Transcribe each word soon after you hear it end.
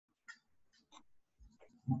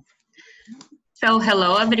So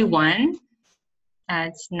hello everyone.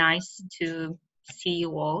 It's nice to see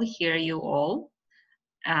you all, hear you all.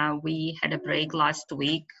 We had a break last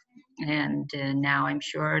week, and now I'm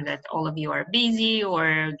sure that all of you are busy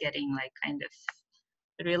or getting like kind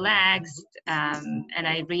of relaxed. And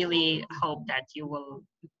I really hope that you will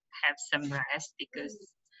have some rest because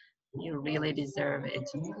you really deserve it.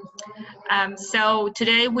 So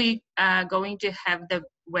today we are going to have the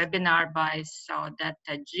webinar by Saodat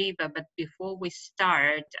Tadjibaeva, but before we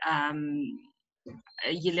start,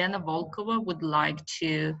 Yelena Volkova would like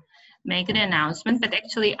to make an announcement, but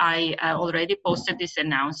actually I already posted this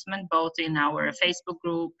announcement both in our Facebook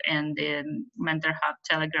group and the Mentor Hub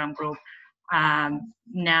Telegram group.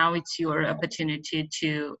 Now it's your opportunity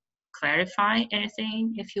to clarify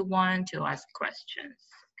anything if you want, to ask questions,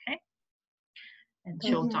 okay? And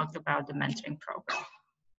she'll talk about the mentoring program.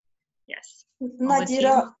 Yes.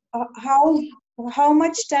 Nadira, how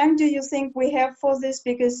much time do you think we have for this?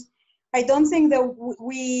 Because I don't think that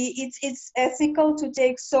it's ethical to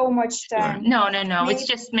take so much time. Sure. No. It's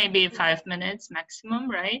just maybe 5 minutes maximum,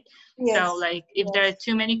 right? Yes. So like if there are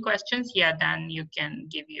too many questions, yeah, then you can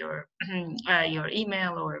give your your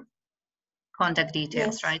email or contact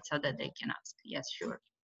details, Yes. right? So that they can ask. Yes, sure.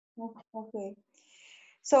 Okay.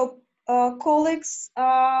 So colleagues,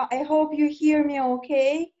 I hope you hear me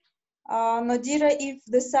okay. Nadira, if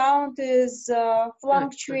the sound is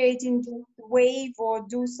fluctuating, just wave or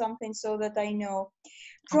do something so that I know.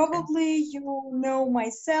 Probably you know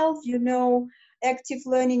myself, you know Active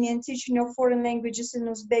Learning and Teaching of Foreign Languages in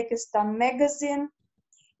Uzbekistan magazine,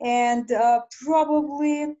 and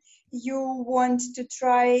probably you want to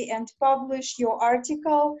try and publish your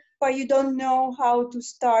article, but you don't know how to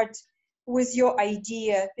start with your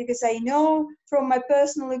idea, because I know from my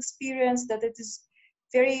personal experience that it is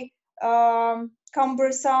very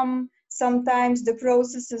cumbersome. Sometimes the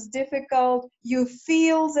process is difficult. You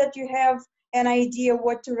feel that you have an idea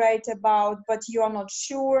what to write about, but you are not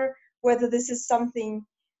sure whether this is something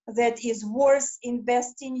that is worth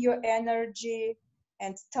investing your energy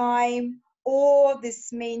and time, or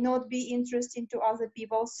this may not be interesting to other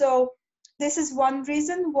people. So this is one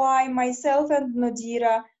reason why myself and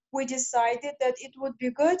Nadira, we decided that it would be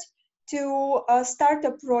good to start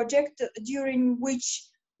a project during which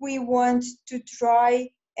we want to try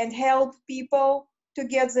and help people to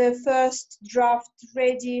get their first draft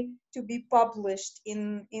ready to be published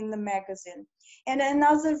in the magazine. And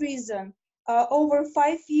another reason, over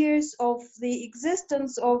 5 years of the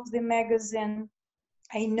existence of the magazine,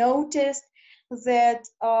 I noticed that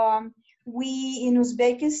we in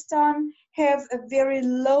Uzbekistan have a very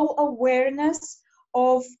low awareness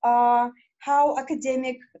of how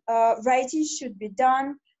academic writing should be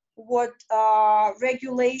done, what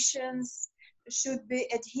regulations should be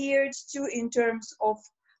adhered to in terms of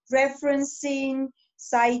referencing,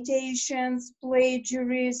 citations,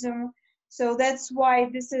 plagiarism. So that's why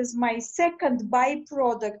this is my second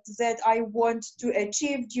byproduct that I want to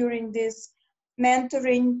achieve during this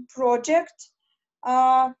mentoring project.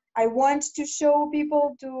 I want to show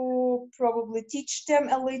people, to probably teach them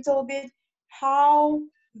a little bit how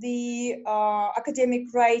the academic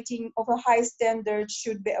writing of a high standard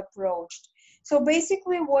should be approached. So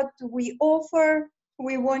basically what we offer,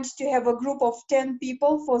 we want to have a group of 10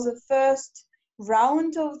 people for the first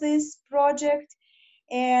round of this project,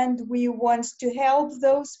 and we want to help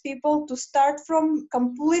those people to start from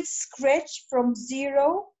complete scratch, from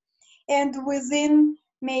zero. And within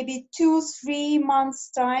maybe 2-3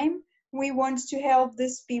 months time, we want to help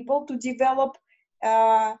these people to develop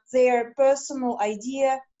their personal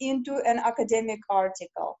idea into an academic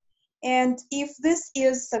article. And if this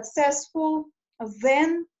is successful,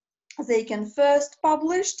 then they can first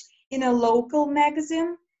publish in a local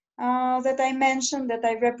magazine that I mentioned, that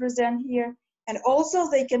I represent here. And also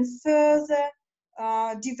they can further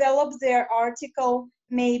develop their article,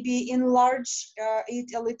 maybe enlarge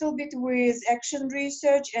it a little bit with action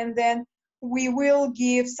research, and then we will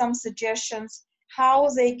give some suggestions how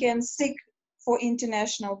they can seek for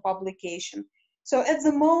international publication. So at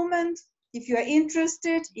the moment, if you are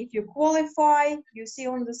interested, if you qualify, you see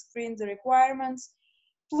on the screen the requirements,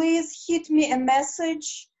 please hit me a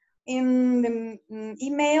message in the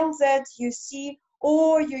email that you see,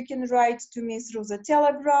 or you can write to me through the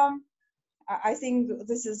Telegram. I think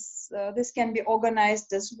this can be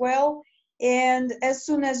organized as well. And as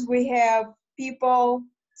soon as we have people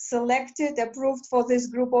selected, approved for this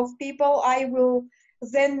group of people, I will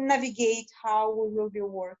then navigate how we will be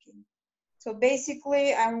working. So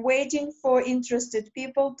basically, I'm waiting for interested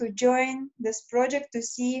people to join this project to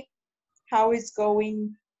see how it's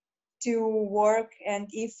going to work and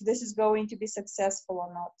if this is going to be successful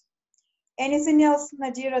or not. Anything else,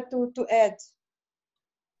 Nadira, to add?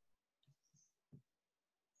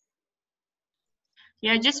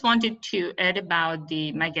 Yeah, I just wanted to add about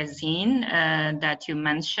the magazine that you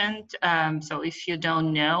mentioned. So if you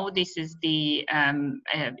don't know, this is the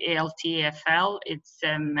ALTFL. It's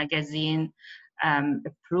a magazine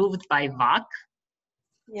approved by VAC.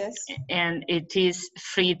 Yes. And it is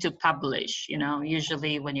free to publish. You know,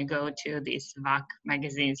 usually when you go to these VAC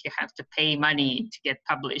magazines, you have to pay money to get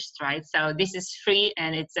published, right? So this is free,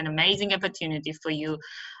 and it's an amazing opportunity for you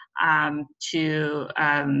to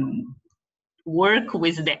work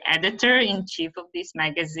with the editor-in-chief of this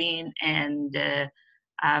magazine and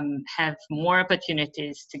have more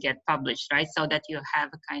opportunities to get published, right? So that you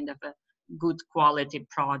have a kind of a good quality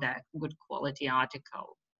product, good quality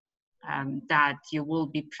article. That you will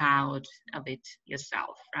be proud of it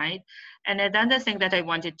yourself, right? And another thing that I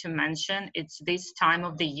wanted to mention, it's this time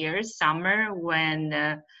of the year, summer, when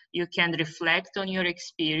you can reflect on your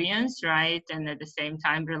experience, right? And at the same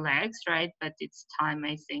time relax, right? But it's time,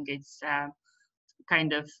 I think it's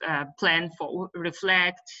kind of plan for,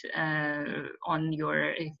 reflect on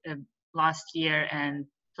your last year and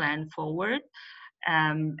plan forward.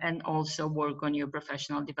 And also work on your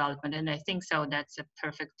professional development. And I think so that's a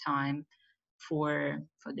perfect time for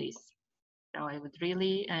this. So I would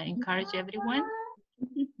really encourage everyone.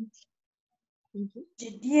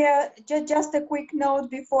 Yeah, just a quick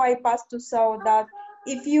note before I pass to Saodat.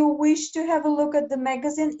 If you wish to have a look at the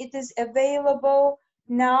magazine, it is available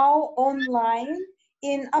now online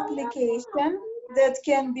in application that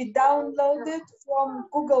can be downloaded from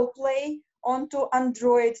Google Play onto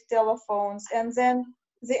Android telephones, and then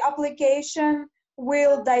the application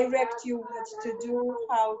will direct you what to do,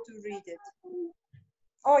 how to read it.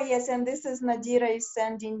 Oh yes, and this is Nadira is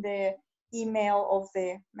sending the email of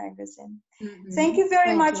the magazine. Thank you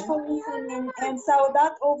very much for listening, and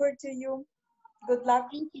Saodat, over to you. Good luck.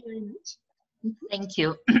 Thank you very much. Thank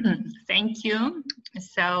you. Thank you.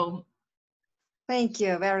 So thank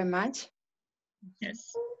you very much.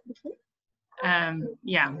 Yes.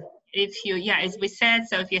 Yeah, if you, yeah, as we said,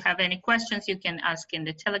 so if you have any questions, you can ask in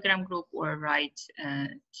the Telegram group or write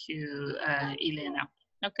to Elena.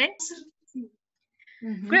 Okay.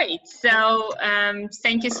 Great. So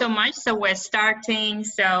thank you so much. So we're starting.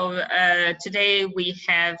 So today we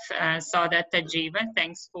have Saodat Tadjibaeva.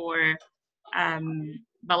 Thanks for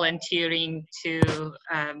volunteering to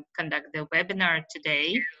conduct the webinar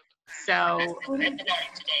today. So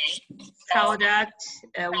Saodat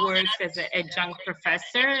works as an adjunct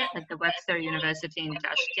professor at the Webster University in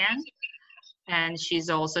Tashkent. And she's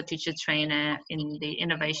also a teacher trainer in the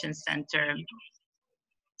Innovation Center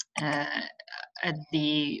at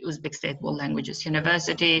the Uzbek State World Languages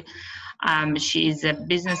University. She's a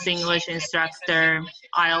business English instructor,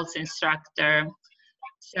 IELTS instructor.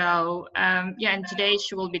 So yeah, and today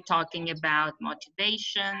she will be talking about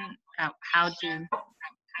motivation, how to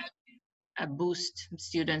boost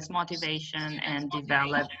students' motivation and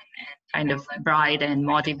develop kind of bright and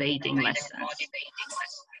motivating lessons.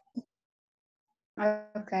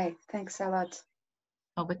 Okay, thanks a lot.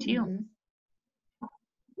 Over to you.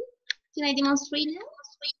 Can I demonstrate now?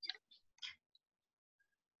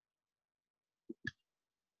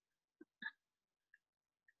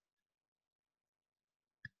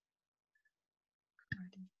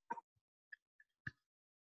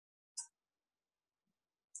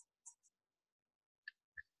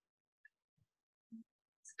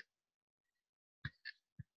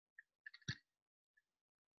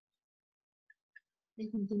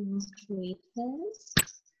 Let me demonstrate first.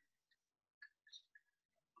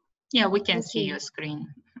 Yeah, we can see your screen.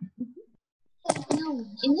 Now,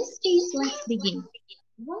 in this case, let's begin.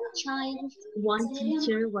 One child, one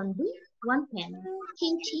teacher, one book, one pen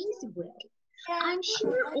can change the world. I'm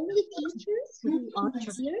sure all the teachers who are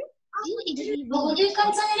here do agree with me.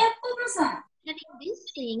 Having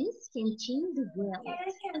these things can change the world.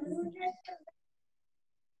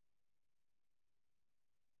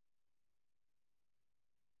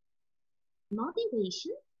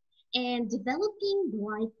 Motivation and developing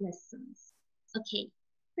bright lessons. Okay,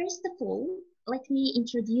 first of all, let me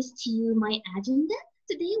introduce to you my agenda.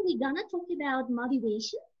 Today we're gonna talk about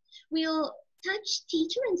motivation. We'll touch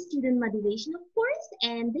teacher and student motivation, of course,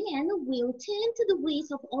 and then we'll turn to the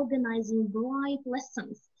ways of organizing bright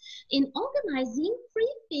lessons. In organizing,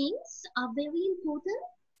 3 things are very important.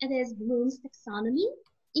 It is Bloom's taxonomy,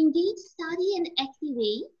 engage, study, and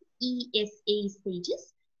activate, ESA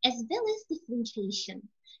stages, as well as differentiation.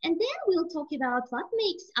 And then we'll talk about what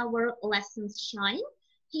makes our lessons shine.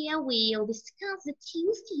 Here we'll discuss the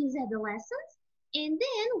tools to use at the lessons And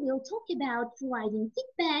then we'll talk about providing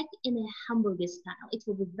feedback in a hamburger style. It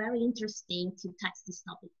will be very interesting to touch this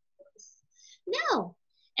topic, of course. Now,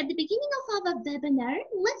 at the beginning of our webinar,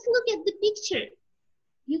 let's look at the picture.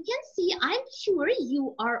 You can see, I'm sure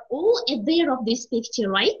you are all aware of this picture,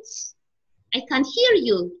 right? I can't hear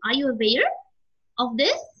you. Are you aware of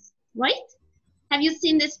this, right? Have you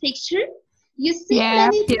seen this picture? You see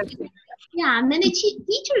many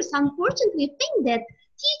teachers unfortunately think that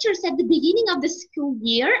teachers at the beginning of the school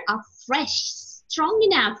year are fresh, strong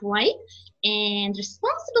enough, right? And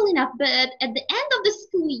responsible enough, but at the end of the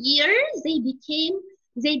school year,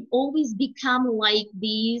 they always become like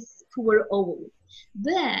these poor owl.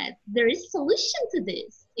 But there is a solution to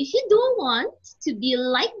this. If you don't want to be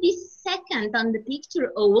like this second on the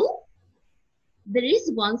picture owl, there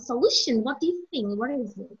is one solution. What do you think? What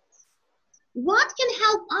is it? What can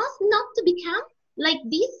help us not to become like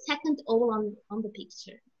this second owl on the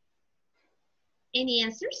picture? Any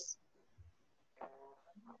answers?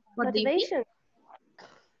 What Motivation. do you think?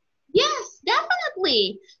 Yes,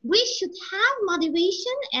 definitely. We should have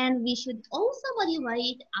motivation and we should also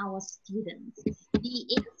motivate our students. The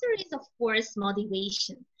answer is, of course,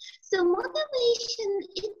 motivation. So motivation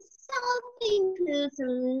itself includes a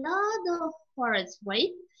lot of parts,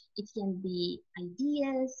 right? It can be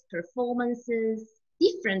ideas, performances,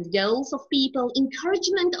 different goals of people,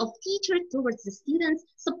 encouragement of teacher towards the students,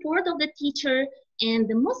 support of the teacher, and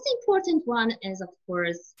the most important one is, of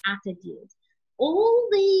course, attitude. All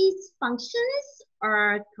these functions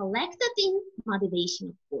are collected in motivation,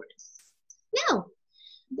 of course. Now,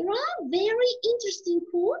 there are very interesting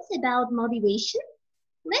quotes about motivation.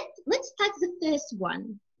 Let's start the first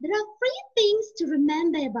one. There are 3 things to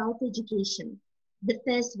remember about education. The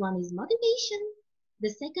first one is motivation. The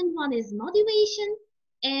second one is motivation.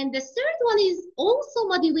 And the third one is also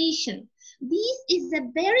motivation. This is a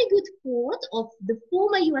very good quote of the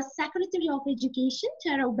former US Secretary of Education,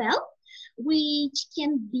 Terrell Bell, which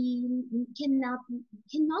cannot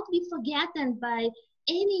be forgotten by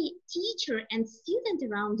any teacher and student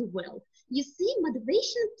around the world. You see,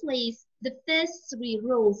 motivation plays the first 3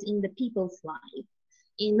 roles in the people's life,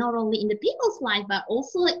 not only in the people's life, but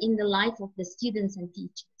also in the life of the students and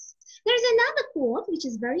teachers. There's another quote, which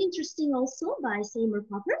is very interesting also by Seymour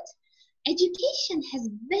Papert. Education has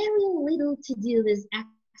very little to do with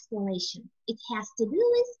explanation. It has to do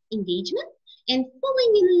with engagement and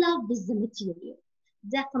falling in love with the material.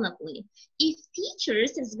 Definitely. If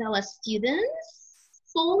teachers as well as students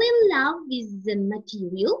fall in love with the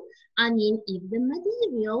material, I mean, if the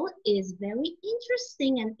material is very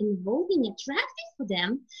interesting and involving, attractive for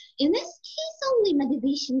them, in this case only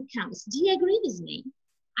motivation counts. Do you agree with me?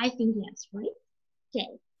 I think yes, right? Okay.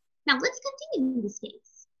 Now let's continue in this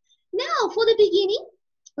case. Now for the beginning,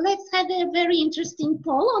 let's have a very interesting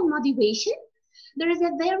poll on motivation. There is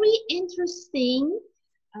a very interesting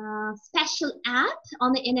special app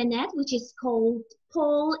on the internet which is called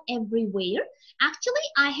Poll Everywhere. Actually,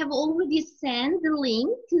 I have already sent the link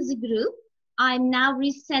to the group. I'm now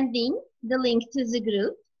resending the link to the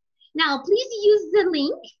group. Now, please use the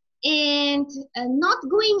link and not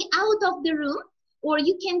going out of the room, or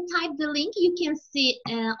you can type the link. You can see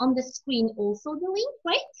on the screen also the link,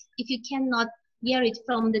 right? If you cannot hear it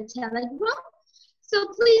from the Telegram. So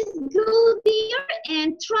please go there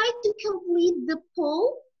and try to complete the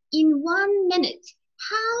poll in 1 minute.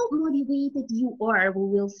 How motivated you are, we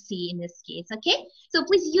will see in this case, okay? So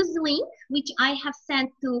please use the link which I have sent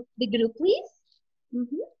to the group, please.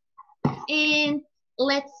 And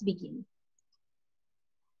let's begin.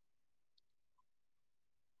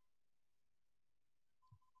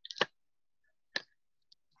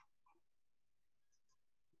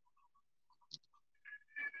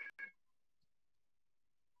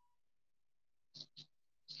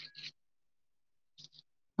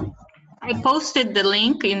 I posted the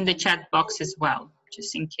link in the chat box as well,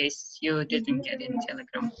 just in case you didn't get it in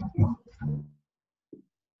Telegram.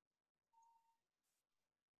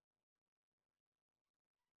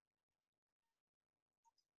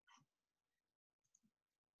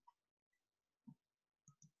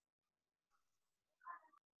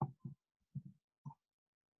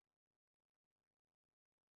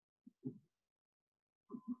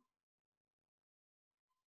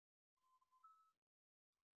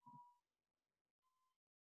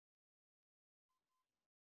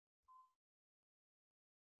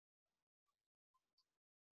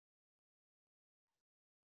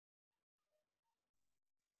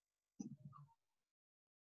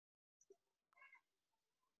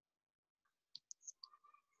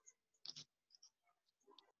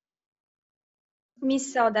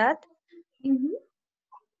 Miss Saodat,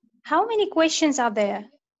 how many questions are there?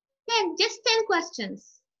 Just 10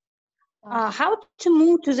 questions. How to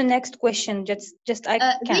move to the next question? Just I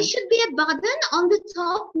There can. should be a button on the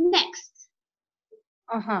top next.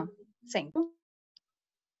 Thank you.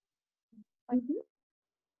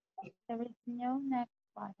 There is no next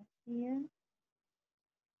button here.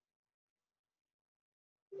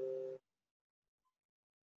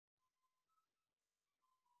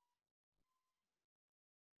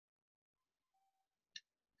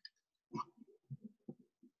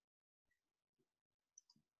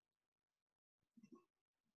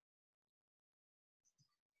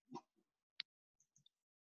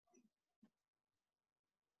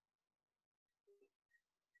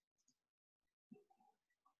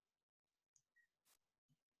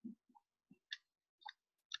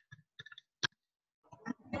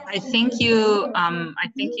 I think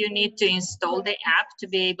you need to install the app to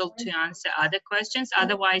be able to answer other questions.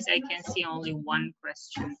 Otherwise, I can see only one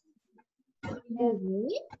question. Oh,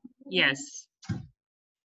 really? Yes.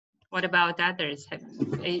 What about others?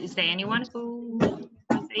 Is there anyone who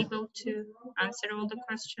is able to answer all the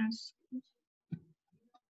questions?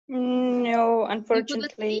 No,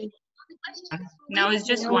 unfortunately. Now it's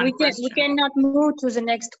just No, one we question. cannot move to the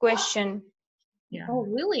next question. Yeah. Oh,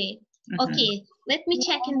 really? Okay, let me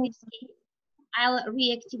check in this case. I'll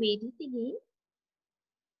reactivate it again.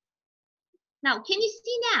 Now, can you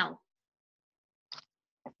see now?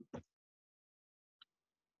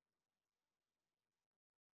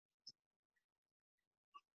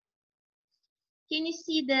 Can you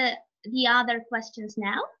see the other questions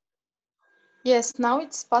now? Yes, now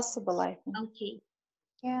it's possible, I think. Okay.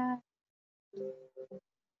 Yeah.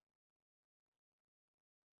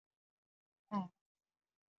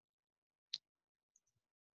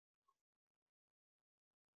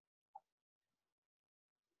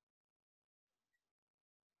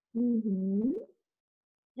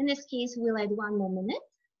 In this case, we'll add one more minute.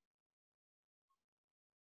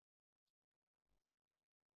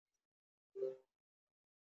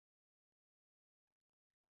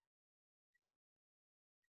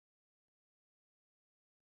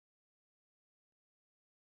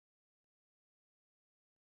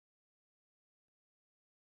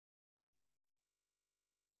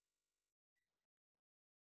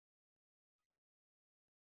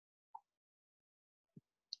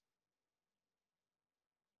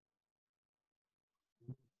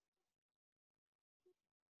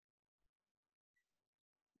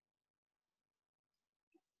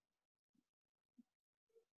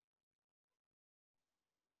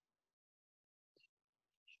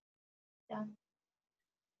 Done.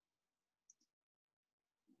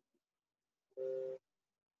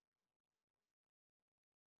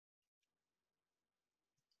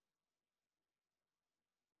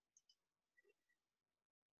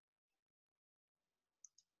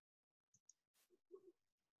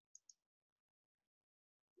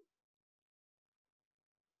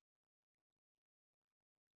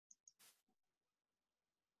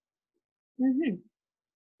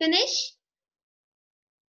 Finish?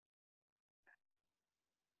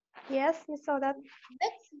 Yes, you saw that.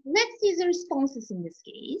 Let's see the responses in this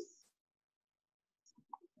case.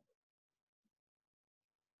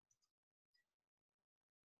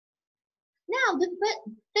 Now, the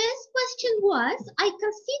first question was, I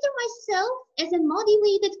consider myself as a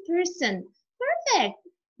motivated person. Perfect.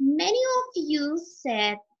 Many of you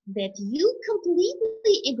said that you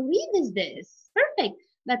completely agree with this. Perfect.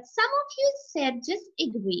 But some of you said just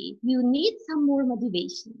agree. You need some more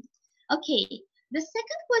motivation. Okay. The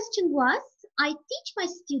second question was, I teach my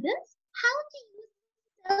students how to use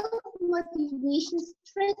self-motivation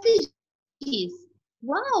strategies.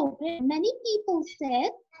 Wow, many people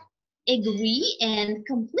said agree and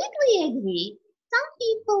completely agree. Some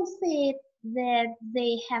people said that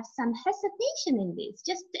they have some hesitation in this,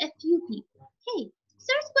 just a few people. Okay,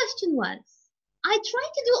 third question was, I try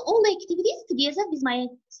to do all the activities together with my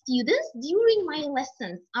students during my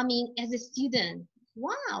lessons. I mean, as a student.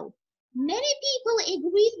 Wow, many people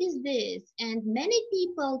agreed with this and many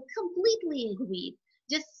people completely agreed.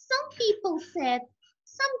 Just some people said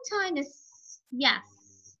sometimes,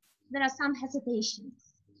 yes, there are some hesitations.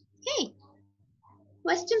 Okay.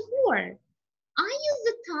 Question 4. I use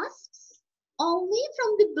the tasks only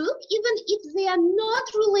from the book even if they are not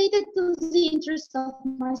related to the interest of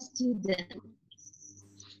my students.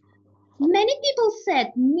 Many people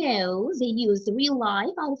said no, they use real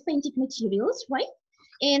life, authentic materials, right?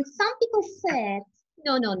 And some people said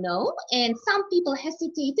no, no, no. And some people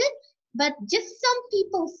hesitated, but just some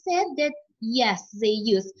people said that yes, they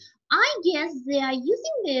use. I guess they are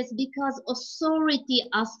using this because authority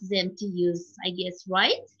asks them to use, I guess,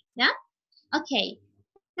 right? Yeah? Okay.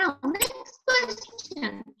 Now, next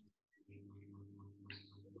question.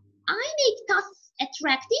 I make tasks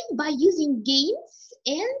attractive by using games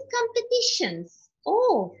and competitions.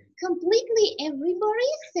 Oh, completely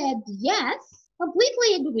everybody said yes.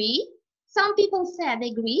 Completely agree. Some people said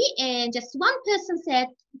agree, and just one person said,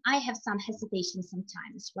 I have some hesitation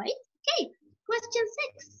sometimes, right? Okay, question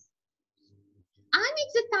 6. I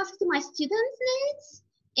make the task to my students' needs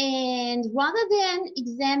and rather than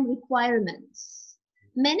exam requirements.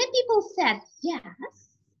 Many people said yes,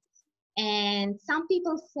 and some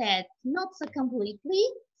people said not so completely.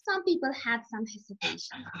 Some people had some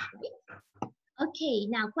hesitation, right? Okay,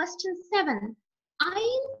 now question 7. I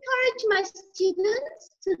encourage my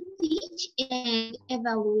students to teach and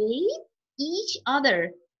evaluate each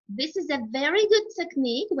other. This is a very good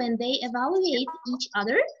technique when they evaluate each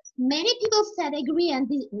other. Many people said agree and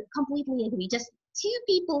completely agree. Just 2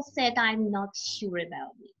 people said I'm not sure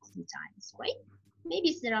about it sometimes, right?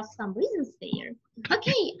 Maybe there are some reasons there.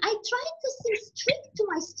 Okay, I try to seem strict to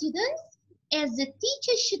my students as the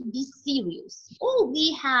teacher should be serious. Oh,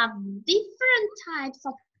 we have different types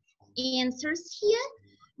of answers here.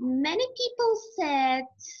 Many people said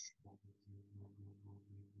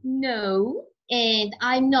no, and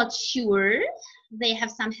I'm not sure. They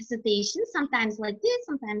have some hesitation, sometimes like this,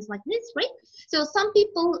 sometimes like this, right? So some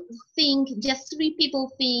people think, just 3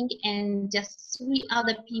 people think, and just 3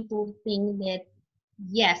 other people think that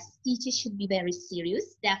yes, teachers should be very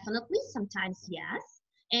serious, definitely, sometimes yes.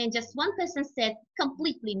 And just one person said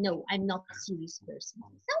completely no, I'm not a serious person.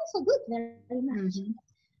 Sounds so good, very much.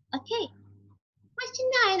 Okay, question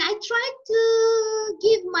 9. I try to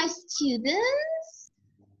give my students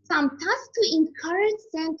some tasks to encourage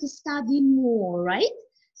them to study more, right?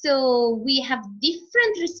 So we have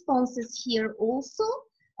different responses here also.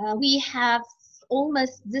 We have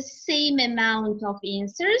almost the same amount of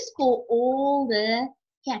answers for all the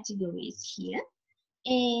categories here.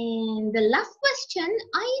 And the last question,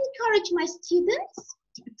 I encourage my students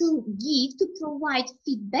to provide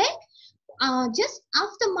feedback just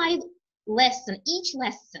after my lesson, each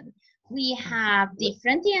lesson. We have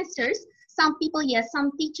different answers. Some people, yes,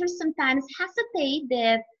 some teachers sometimes hesitate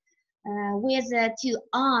that whether to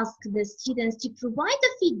ask the students to provide the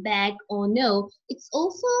feedback or no. It's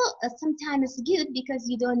also sometimes good because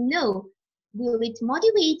you don't know, will it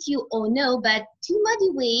motivate you or no, but to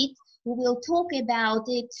motivate, we will talk about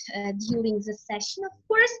it during the session, of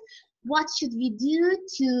course. What should we do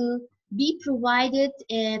to be provided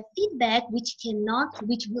feedback which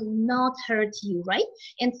will not hurt you, right?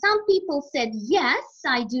 And some people said yes,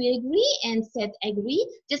 I do agree, and said agree.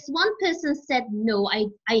 Just one person said no, I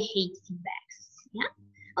hate feedbacks. Yeah.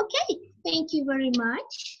 Okay. Thank you very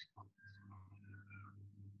much.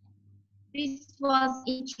 This was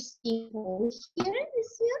interesting call here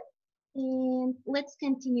this year, and let's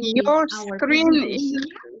continue Your with our screen is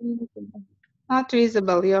presentation. not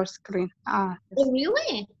visible. Your screen. Ah. Oh,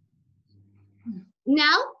 really?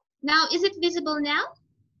 Now is it visible now?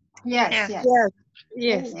 Yes, yes.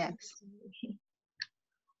 Yes. Yes.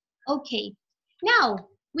 Okay, now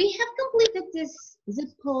we have completed the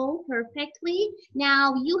poll perfectly.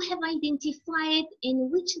 Now you have identified in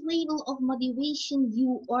which level of motivation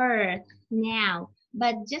you are now.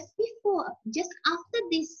 But just after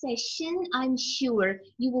this session, I'm sure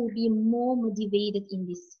you will be more motivated in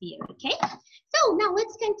this sphere, okay? So now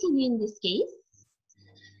let's continue in this case.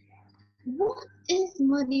 What is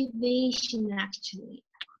motivation actually?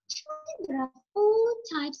 Actually, there are 4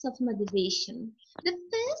 types of motivation. The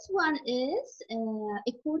first one is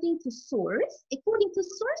according to source. According to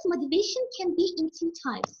source, motivation can be in 2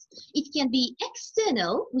 types. It can be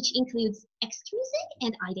external, which includes extrinsic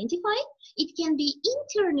and identified. It can be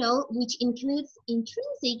internal, which includes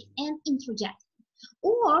intrinsic and introjective.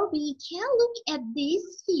 Or we can look at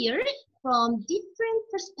this sphere from different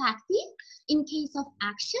perspectives. In case of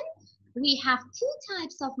action, we have 2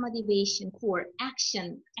 types of motivation for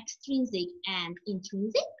action, extrinsic and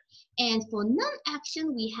intrinsic. And for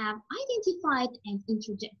non-action, we have identified and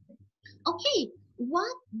introjective. Okay,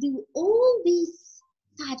 what do all these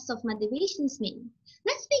types of motivations mean?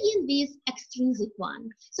 Let's begin with extrinsic one.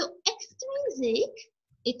 So extrinsic,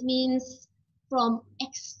 it means from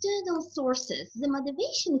external sources. The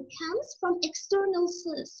motivation comes from external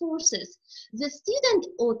sources. The student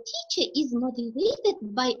or teacher is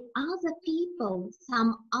motivated by other people,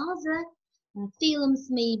 some other films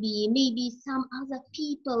maybe some other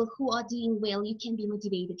people who are doing well. You can be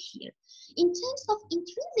motivated here. In terms of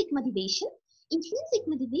intrinsic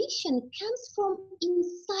motivation comes from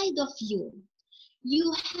inside of you.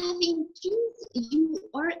 You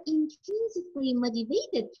are intrinsically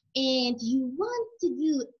motivated and you want to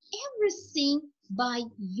do everything by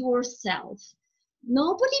yourself.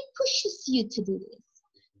 Nobody pushes you to do this.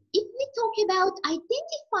 if we talk about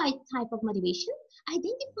identified type of motivation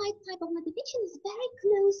is very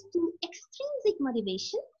close to extrinsic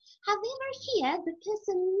motivation. However, here the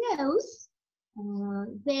person knows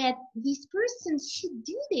that this person should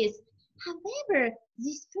do this. However,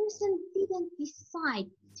 this person didn't decide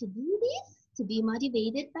to do this, to be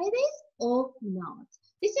motivated by this or not.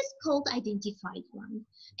 This is called identified one.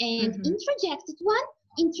 And introjected one,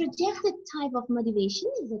 introjected type of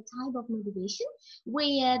motivation is a type of motivation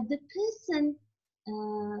where the person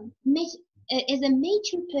as a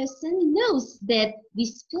mature person knows that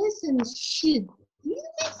this person should do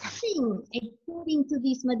this thing according to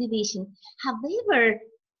this motivation. However,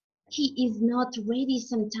 he is not ready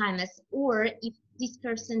sometimes, or if this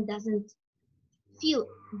person doesn't feel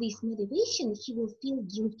this motivation, he will feel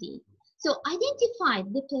guilty. So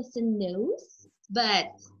identified, the person knows but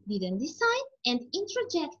didn't decide, and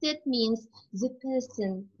introjected means the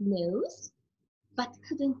person knows but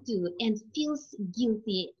couldn't do and feels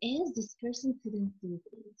guilty as this person couldn't do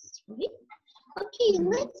this, right? Okay,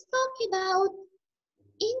 let's talk about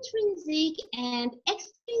intrinsic and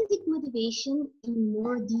extrinsic motivation in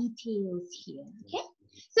more details here, okay?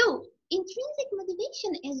 So intrinsic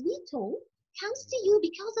motivation, as we told, comes to you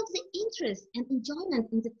because of the interest and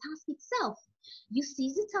enjoyment in the task itself. You see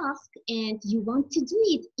the task and you want to do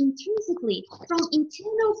it intrinsically. From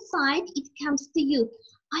internal side, it comes to you.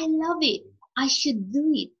 I love it. I should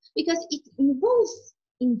do it because it involves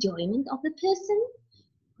enjoyment of the person.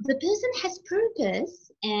 The person has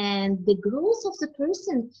purpose and the growth of the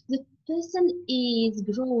person is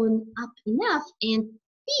grown up enough and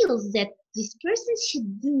feels that this person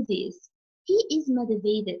should do this. He is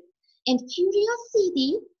motivated. And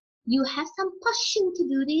curiosity, you have some passion to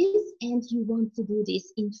do this and you want to do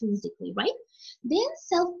this intrinsically, right? Then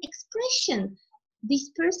self-expression. This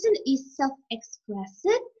person is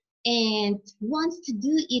self-expressive and wants to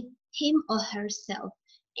do it him or herself.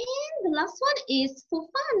 And the last one is for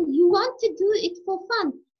fun. You want to do it for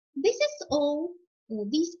fun. This is all.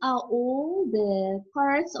 These are all the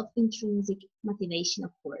parts of intrinsic motivation,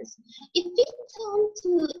 of course. If we turn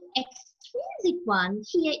to extrinsic one,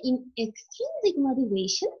 here in extrinsic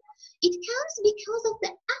motivation, it comes because of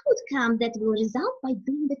the outcome that will result by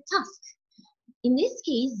doing the task. In this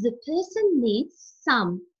case, the person needs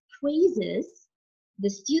some praises. The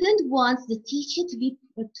student wants the teacher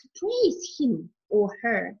to praise him or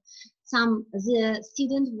her. The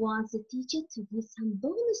student wants the teacher to give some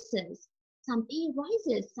bonuses, some pay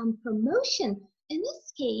rises, some promotion. In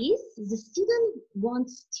this case, the student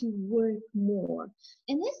wants to work more.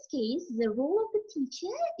 In this case, the role of the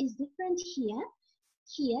teacher is different here.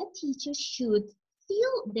 Here, teacher should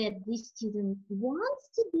feel that this student wants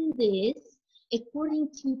to do this according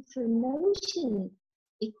to promotion,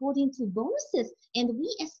 according to bonuses, and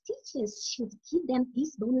we as teachers should give them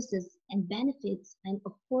these bonuses and benefits and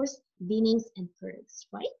of course winnings and perks,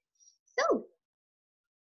 right? So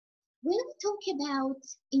when we talk about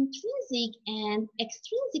intrinsic and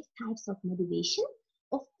extrinsic types of motivation,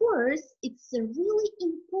 of course it's really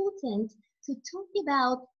important to talk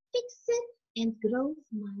about fixed and growth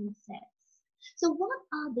mindsets. So what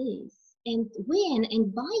are these? And when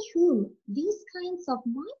and by whom these kinds of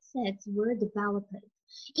mindsets were developed?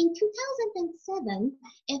 In 2007,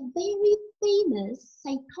 a very famous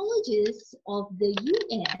psychologist of the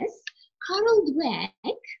US, Carol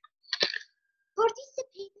Dweck,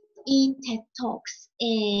 participated in TED Talks,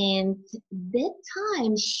 and that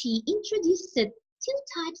time she introduced 2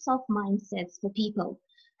 types of mindsets for people.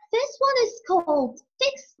 First one is called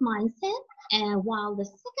fixed mindset, and while the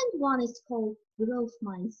second one is called growth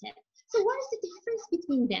mindset. So what is the difference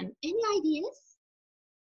between them? Any ideas?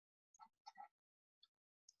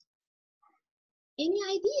 Any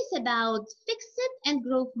ideas about fixed and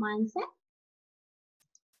growth mindset?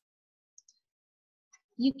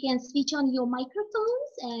 You can switch on your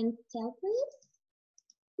microphones and tell, please.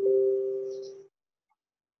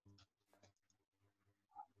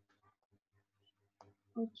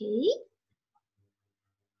 Okay.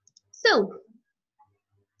 So,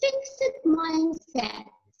 fixed mindset.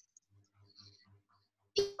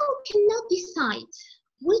 People cannot decide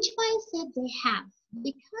which mindset they have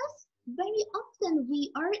because very often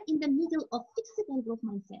we are in the middle of fixed and growth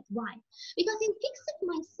mindset. Why? Because in fixed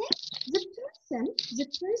mindset, the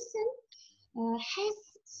person has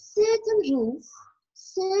certain rules,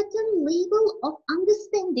 certain level of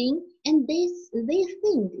understanding, and they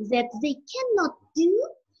think that they cannot do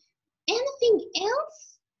anything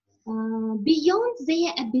else beyond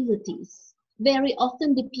their abilities. Very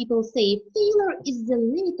often the people say, failure is the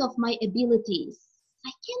limit of my abilities.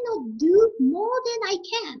 I cannot do more than I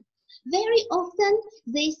can. Very often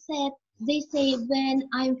they said They say, when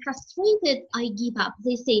I'm frustrated, I give up.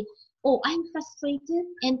 They say, oh, I'm frustrated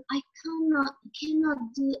and I cannot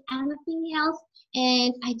do anything else,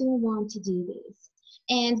 and I don't want to do this.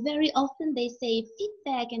 And very often they say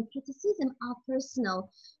feedback and criticism are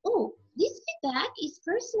personal. Oh, this feedback is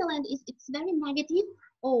personal and it's very negative.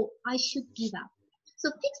 Oh, I should give up. So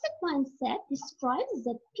fixed mindset describes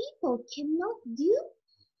that people cannot do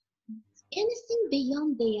anything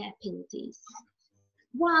beyond their abilities,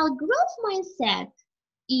 while growth mindset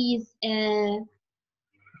is a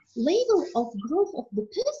level of growth of the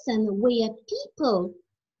person where people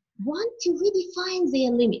want to redefine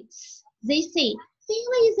their limits. They say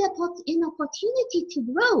failure is an opportunity to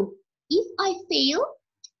grow. If I fail,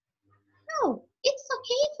 no, it's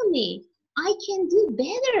okay for me. I can do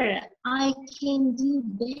better. I can do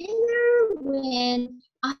better when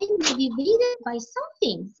I'm motivated by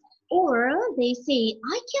something. Or they say,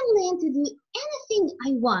 I can learn to do anything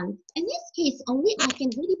I want. In this case, only I can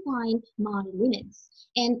redefine my limits.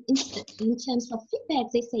 And in terms of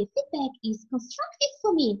feedback, they say feedback is constructive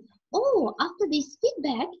for me. Oh, after this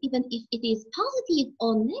feedback, even if it is positive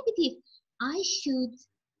or negative, I should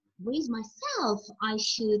raise myself. I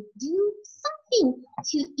should do something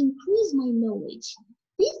to increase my knowledge.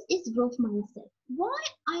 This is growth mindset. Why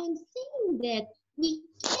I am saying that we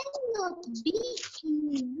cannot be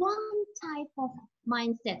in one type of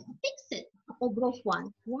mindset, fixed or growth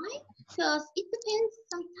one. Why? Because it depends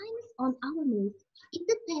sometimes on our mood. It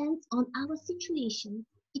depends on our situation.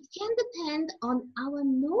 It can depend on our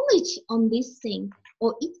knowledge on this thing,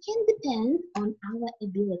 or it can depend on our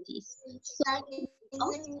abilities. So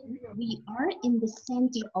often we are in the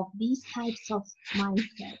center of these types of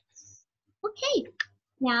mindsets. Okay,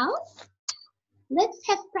 now let's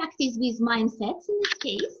have practice with mindsets in this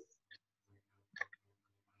case.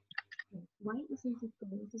 Why isn't it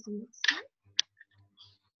going to the next slide?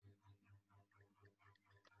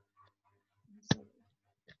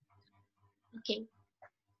 Okay.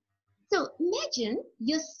 So imagine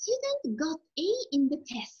your student got A in the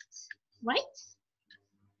test, right?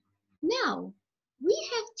 Now, we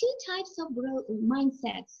have two types of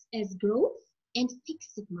mindsets as growth and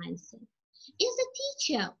fixed mindset. As a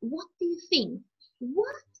teacher, what do you think?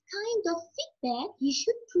 What kind of feedback you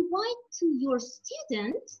should provide to your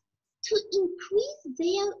students to increase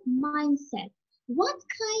their mindset? What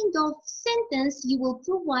kind of sentence you will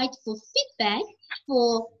provide for feedback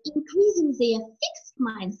for increasing their fixed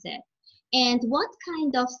mindset? And what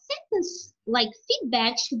kind of sentence like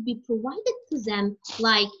feedback should be provided to them,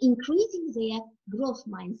 like increasing their growth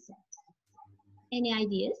mindset? Any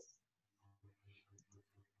ideas?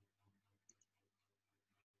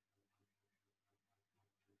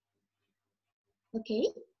 Okay.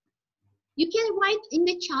 You can write in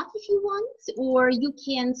the chat if you want, or you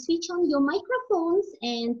can switch on your microphones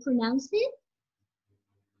and pronounce it.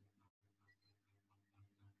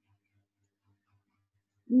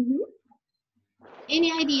 Any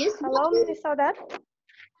ideas? Hello, Ms. Saodat.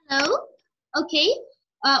 Hello. Okay.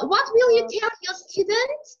 What will you tell your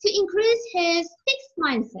student to increase his fixed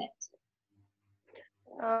mindset?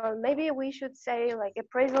 Maybe we should say like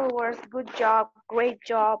appraisal words, good job, great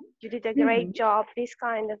job, you did a great job, this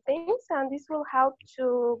kind of things, and this will help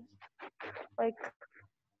to like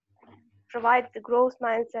provide the growth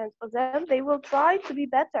mindset for them. They will try to be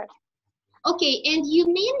better. Okay, and you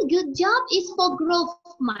mean good job is for growth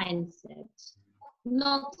mindset,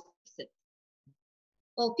 not fixed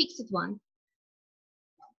or fixed one.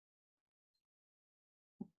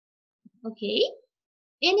 Okay.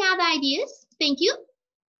 Any other ideas? Thank you.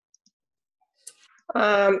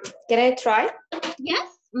 Can I try? Yes.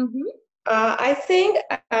 I think,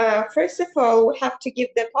 first of all, we have to give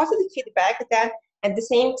the positive feedback, then at the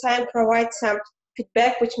same time provide some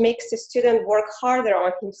feedback which makes the student work harder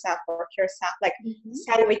on himself or herself, like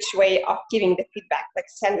sandwich way of giving the feedback, like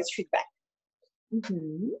sandwich feedback.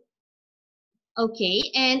 Okay,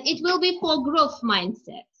 and it will be for growth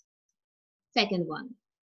mindset. Second one.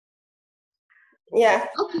 Yeah.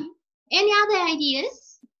 Okay. Any other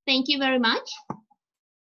ideas? Thank you very much.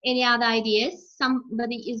 Any other ideas?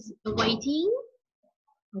 Somebody is waiting.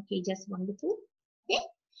 Okay, just wonderful. Okay.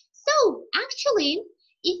 So actually,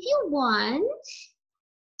 if you want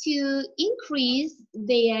to increase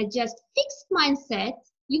their just fixed mindset,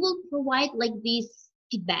 you will provide like this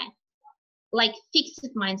feedback, like fixed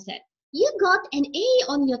mindset. You got an A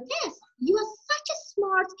on your test. You are such a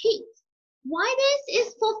smart kid. Why this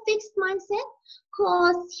is for fixed mindset?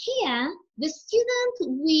 Because here the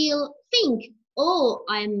student will think, oh,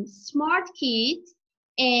 I'm smart kid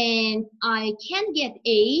and I can get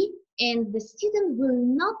A, and the student will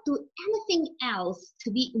not do anything else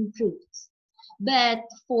to be improved. But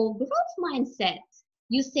for growth mindset,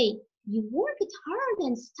 you say you worked hard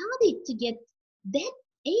and studied to get that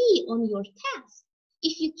A on your test.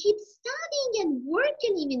 If you keep studying and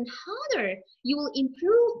working even harder, you will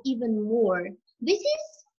improve even more. This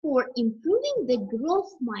is for improving the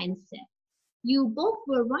growth mindset. You both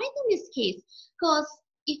were right in this case, because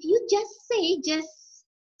if you just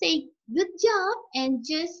say good job and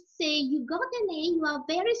just say you got an A, you are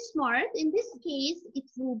very smart, in this case it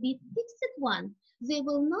will be fixed one. They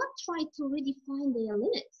will not try to redefine their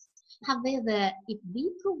limits. However, if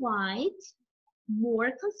we provide more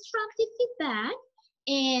constructive feedback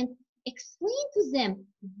and explain to them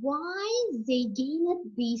why they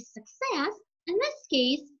gained this success, in this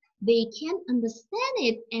case they can understand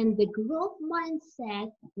it and the growth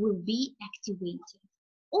mindset will be activated.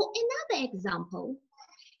 Or another example,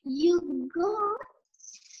 you got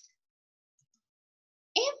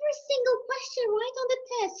every single question right on the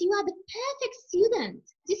test. You are the perfect student.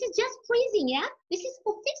 This is just praising, yeah? This is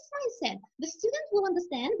for fixed mindset. The student will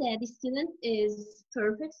understand that the student is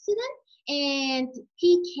perfect student and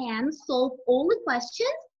he can solve all the questions,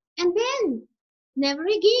 and then never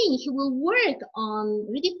again he will work on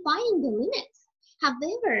redefining the limits.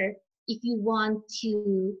 However, if you want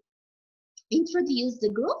to introduce the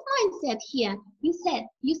growth mindset here, you say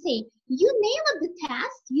you nailed the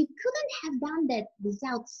test. You couldn't have done that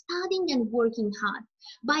without studying and working hard.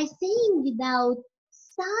 By saying without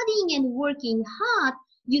studying and working hard,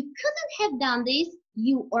 you couldn't have done this,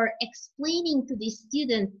 you are explaining to the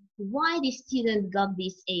student why the student got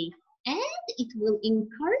this A. And it will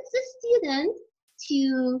encourage the student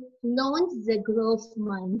to launch the growth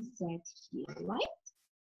mindset here, right?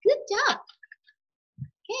 Good job.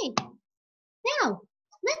 Okay. Now,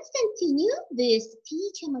 let's continue this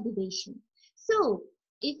teacher motivation. So,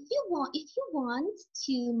 if you want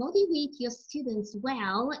to motivate your students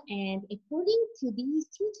well, and according to these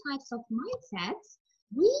two types of mindsets,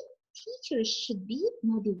 we teachers should be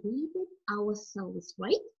motivated ourselves,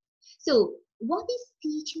 right? So, what is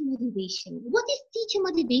teacher motivation? What is teacher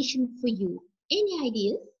motivation for you? Any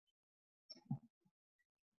ideas?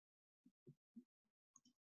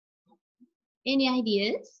 Any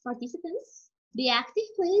ideas, participants? Be active,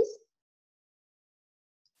 please.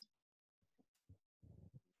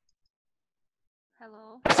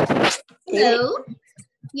 Hello. Hello.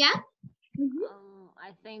 Yeah.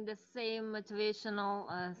 I think the same motivational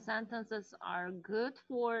sentences are good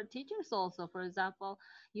for teachers also. For example,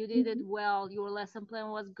 you did it well, your lesson plan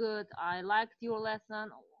was good, I liked your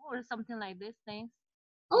lesson, or something like these things.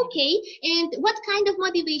 Okay, and what kind of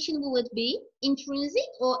motivation will it be? Intrinsic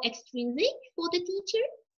or extrinsic for the teacher?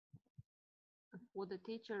 For the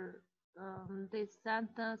teacher, this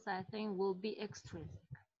sentence I think will be extrinsic.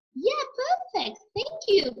 Yeah, perfect. Thank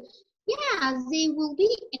you. Yeah, they will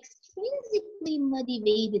be extrinsically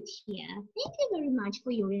motivated here. Thank you very much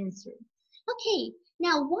for your answer. Okay,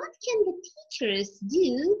 now what can the teachers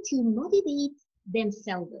do to motivate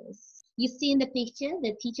themselves? You see in the picture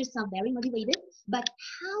that teachers are very motivated, but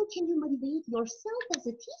how can you motivate yourself as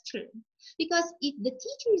a teacher? Because if the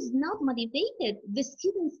teacher is not motivated, the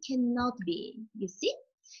students cannot be, you see?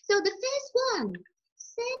 So the first one,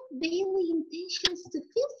 set daily intentions to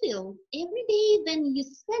fulfill. Every day when you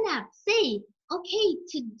stand up, say, okay,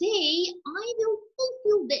 today I will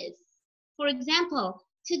fulfill this. For example,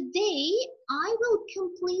 today I will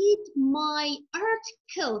complete my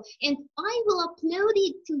article and I will upload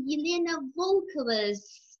it to Yelena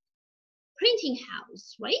Volkova's printing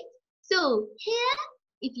house, right? So here,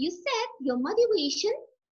 if you set your motivation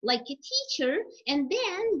like a teacher, and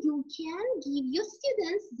then you can give your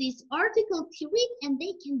students this article to read and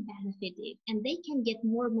they can benefit it and they can get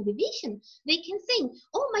more motivation. They can say,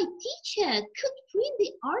 oh, my teacher could print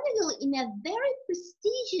the article in a very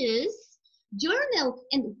prestigious journal,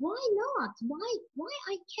 and why not? Why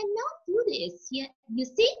I cannot do this? Yeah, you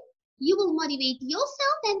see, you will motivate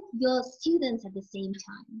yourself and your students at the same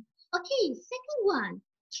time. Okay, second one,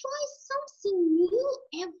 try something new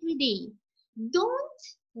every day. Don't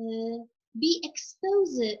be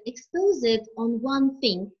exposed on one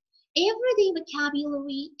thing. Everyday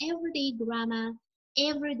vocabulary, everyday grammar,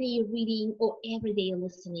 everyday reading, or everyday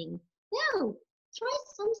listening. No, try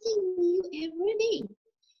something new every day.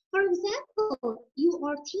 For example, you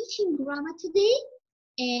are teaching grammar today,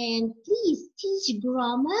 and please teach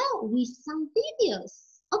grammar with some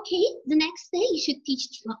videos. Okay, the next day you should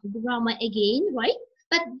teach grammar again, right?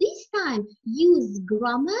 But this time, use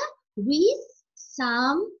grammar with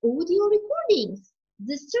some audio recordings.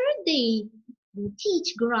 The third day,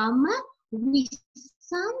 teach grammar with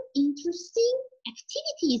some interesting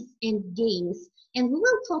activities and games. And we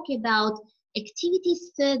will talk about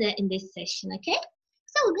activities further in this session, okay?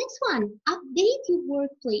 So next one, update your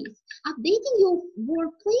workplace. Updating your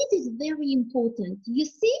workplace is very important. You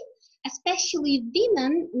see, especially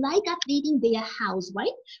women like updating their house,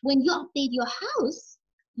 right? When you update your house,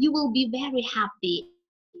 you will be very happy.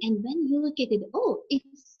 And when you look at it, oh,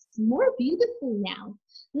 it's more beautiful now.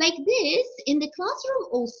 Like this, in the classroom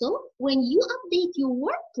also, when you update your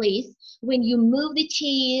workplace, when you move the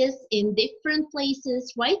chairs in different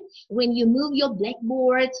places, right? When you move your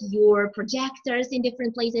blackboard, your projectors in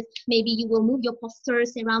different places, maybe you will move your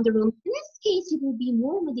posters around the room. In this case, you will be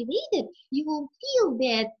more motivated. You will feel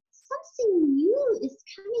that something new is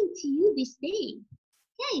coming to you this day.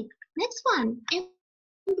 Okay, next one.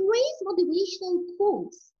 Embrace motivational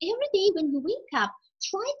quotes. Every day when you wake up,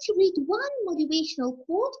 try to read one motivational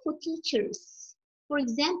quote for teachers. For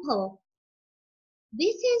example,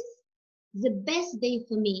 this is the best day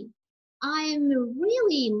for me. I am a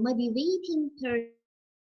really motivating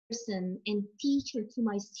person and teacher to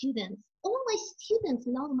my students. All my students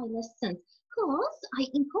love my lessons because I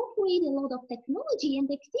incorporate a lot of technology and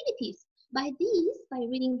activities. By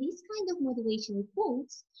reading these kind of motivational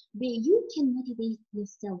quotes, where you can motivate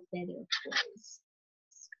yourself better, of course.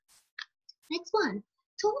 Next one,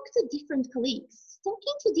 talk to different colleagues.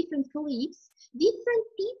 Talking to different colleagues, different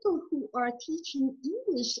people who are teaching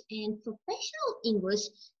English and professional English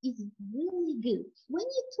is really good. When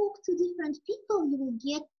you talk to different people, you will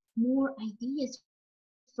get more ideas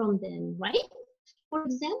from them, right? For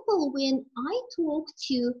example, when I talked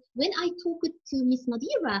to Miss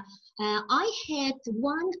Nadira, I had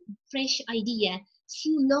one fresh idea to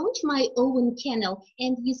launch my own channel.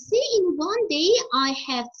 And you see, in one day, I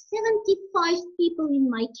have 75 people in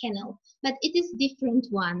my channel. But it is different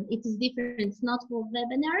one. It is different. It's not for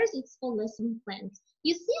webinars, it's for lesson plans.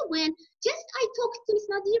 You see, when just I talked to Miss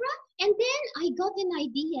Nadira, and then I got an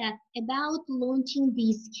idea about launching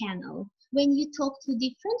this channel. When you talk to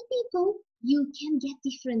different people, you can get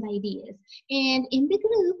different ideas. And in the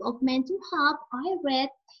group of Mentor Hub, I read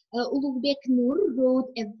Ulubek Nur wrote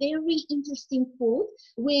a very interesting quote.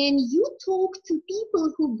 When you talk to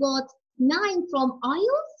people who got 9 from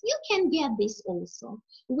IELTS, you can get this also.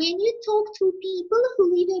 When you talk to people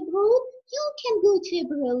who live abroad, you can go to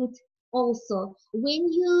abroad also.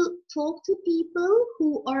 When you talk to people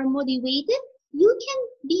who are motivated, you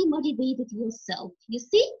can be motivated yourself. You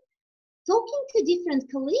see? Talking to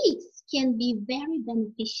different colleagues can be very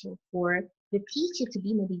beneficial for the teacher to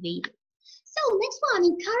be motivated. So next one,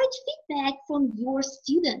 encourage feedback from your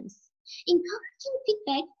students. Encouraging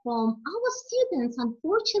feedback from our students,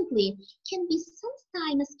 unfortunately, can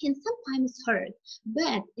sometimes hurt.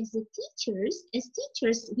 But as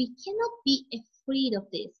teachers, we cannot be afraid of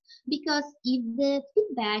this, because if the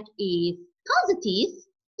feedback is positive,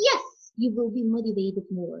 yes, you will be motivated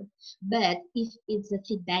more. But if the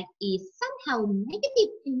feedback is somehow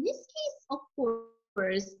negative, in this case, of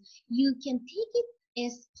course, you can take it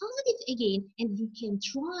as positive again, and you can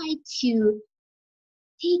try to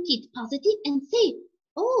take it positive and say,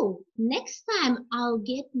 oh, next time I'll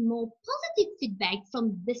get more positive feedback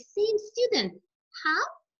from the same student. How?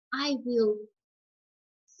 I will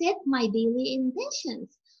set my daily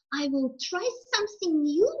intentions. I will try something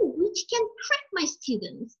new which can crack my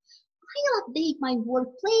students. I'll update my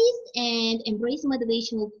workplace and embrace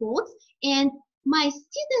motivational quotes, and my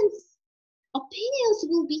students' opinions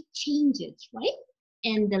will be changed, right?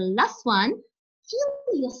 And the last one,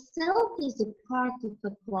 feel yourself as a part of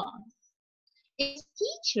the class. As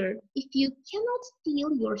teacher, if you cannot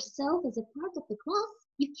feel yourself as a part of the class,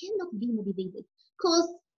 you cannot be motivated. Because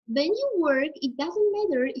when you work, it doesn't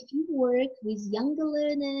matter if you work with younger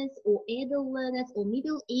learners or adult learners or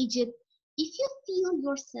middle-aged. If you feel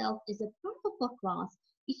yourself as a part of a class,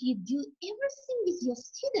 if you do everything with your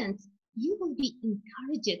students, you will be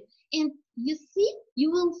encouraged. And you see, you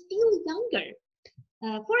will feel younger.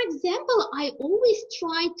 For example, I always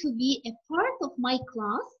try to be a part of my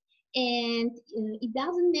class, and it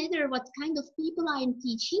doesn't matter what kind of people I am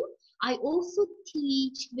teaching. I also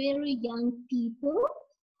teach very young people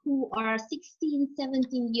who are 16,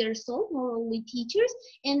 17 years old, not only teachers.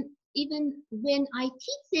 And even when I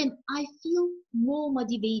teach them, I feel more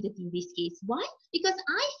motivated in this case. Why? Because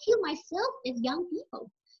I feel myself as young people.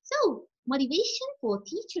 So motivation for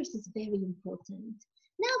teachers is very important.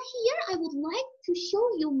 Now here I would like to show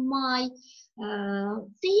you my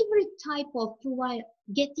favorite type of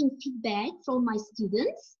getting feedback from my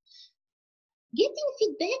students. Getting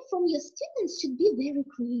feedback from your students should be very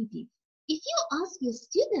creative. If you ask your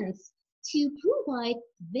students to provide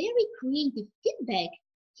very creative feedback,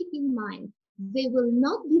 keep in mind, they will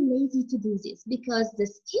not be lazy to do this because the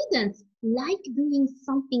students like doing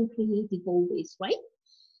something creative always, right?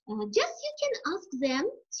 Just you can ask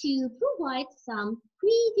them to provide some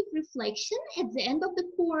creative reflection at the end of the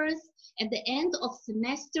course, at the end of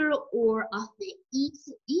semester, or after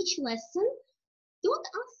each lesson. Don't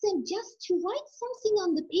ask them just to write something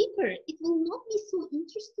on the paper. It will not be so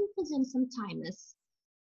interesting for them sometimes.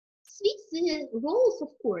 Switch the roles, of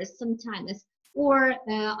course, sometimes. Or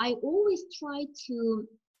I always try to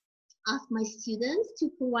ask my students to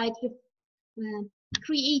provide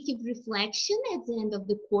creative reflection at the end of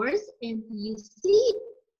the course, and you see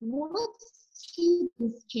what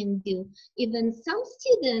students can do. Even some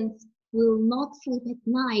students will not sleep at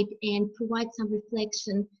night and provide some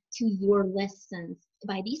reflection to your lessons.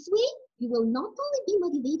 By this way, you will not only be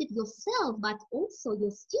motivated yourself, but also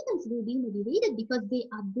your students will be motivated because they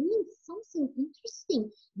are doing something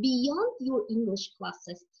interesting beyond your English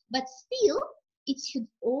classes. But still, it should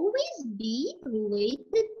always be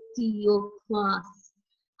related to your class.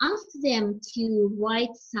 Ask them to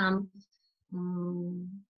write some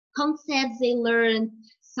concepts they learned,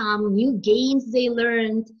 some new games they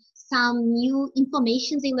learned, some new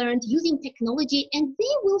information they learned using technology, and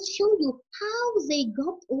they will show you how they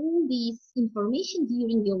got all this information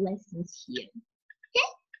during your lessons here. Okay,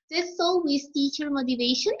 that's all with teacher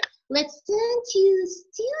motivation. Let's turn to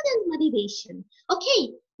student motivation.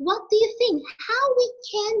 Okay, what do you think? How we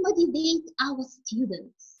can motivate our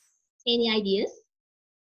students? Any ideas?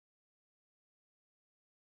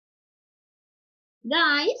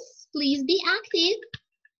 Guys, please be active.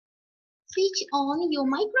 Switch on your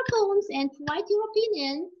microphones and provide your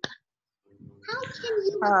opinion. How can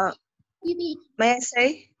you motivate? May I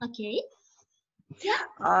say? Okay.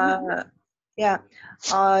 Yeah. Yeah.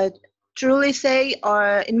 Truly say,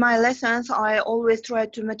 in my lessons, I always try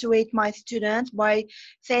to motivate my students by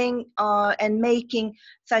saying and making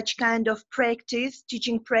such kind of practice,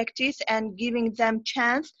 teaching practice, and giving them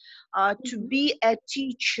chance to be a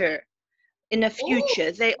teacher in the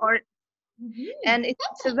future. They are, and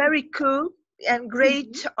it's a very cool and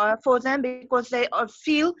great for them because they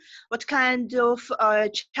feel what kind of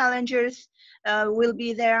challenges will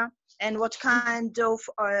be there and what kind of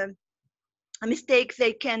mistakes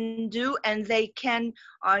they can do, and they can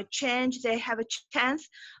change. They have a chance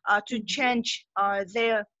to change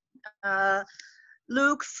their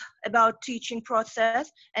looks about teaching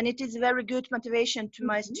process, and it is very good motivation to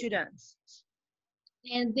my students.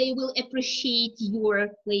 And they will appreciate your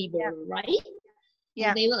labor, right? Yeah.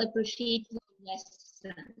 And they will appreciate your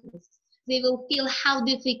lessons. They will feel how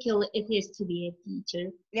difficult it is to be a teacher.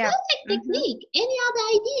 Yeah. Perfect technique. Any other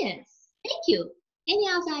ideas? Thank you. Any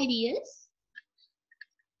other ideas?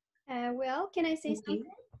 Well, can I say something?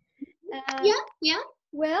 Yeah.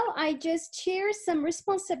 Well, I just share some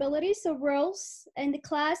responsibilities or roles in the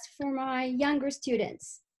class for my younger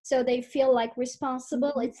students. So they feel like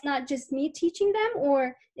responsible. It's not just me teaching them,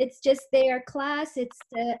 or it's just their class. It's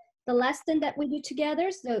the lesson that we do together.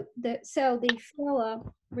 So they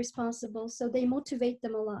feel responsible. So they motivate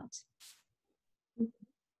them a lot.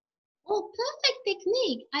 Oh, perfect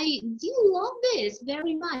technique. I do love this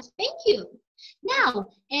very much. Thank you. Now,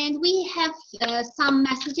 and we have some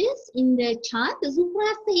messages in the chat.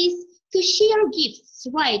 Zuhra says to share gifts,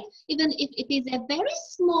 right? Even if it is a very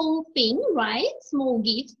small thing, right? Small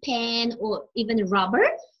gift, pen, or even rubber,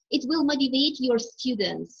 it will motivate your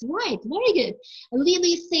students, right? Very good.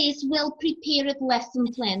 Lily says well-prepared lesson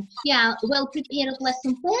plan. Yeah, well-prepared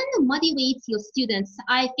lesson plan motivates your students.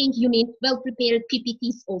 I think you mean well-prepared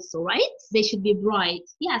PPTs also, right? They should be bright.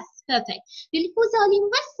 Yes, perfect. Dilfuza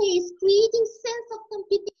Olimva says creating sense of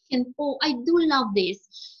competition. Oh, I do love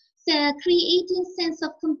this. So creating sense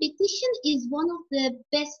of competition is one of the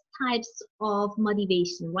best types of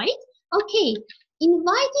motivation, right? Okay.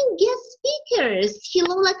 Inviting guest speakers,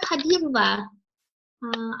 Hilola Kadirova.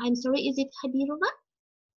 I'm sorry, is it Kadirova?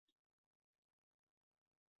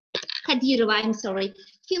 Kadirova, I'm sorry.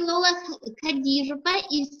 Hilola Kadirova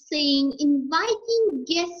is saying inviting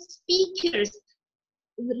guest speakers.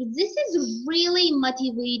 This is really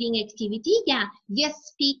motivating activity. Yeah, guest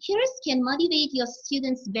speakers can motivate your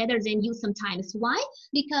students better than you sometimes. Why?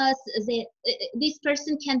 Because this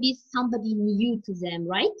person can be somebody new to them,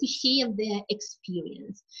 right? To share their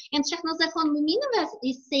experience. And Shahnaza Muminova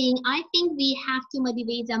is saying, I think we have to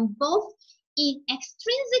motivate them both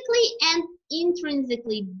extrinsically and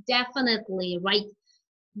intrinsically, definitely, right?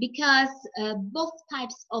 Because both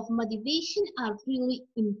types of motivation are really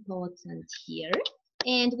important here.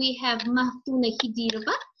 And we have Mahtuna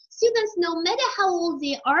Khidirova. Students, no matter how old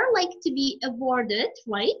they are, like to be awarded,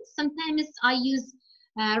 right? Sometimes I use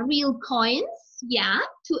real coins yeah,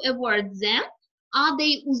 to award them. Are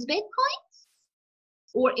they Uzbek coins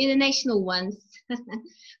or international ones?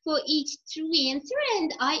 For each true answer,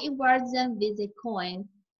 and I award them with a coin.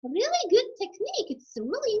 Really good technique. It's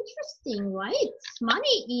really interesting, right?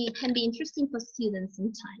 Money can be interesting for students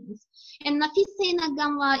sometimes. And Nafisa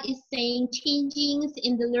Nagawa is saying changings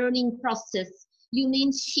in the learning process. You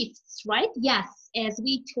mean shifts, right? Yes, as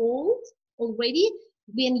we told already,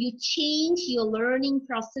 when you change your learning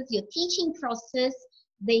process, your teaching process,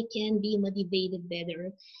 they can be motivated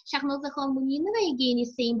better. Shahnoza Munina again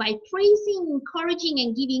is saying by praising, encouraging,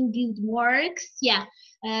 and giving good marks. Yeah,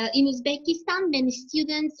 in Uzbekistan, many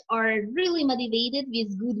students are really motivated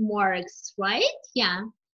with good marks, right? Yeah.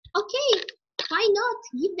 Okay, why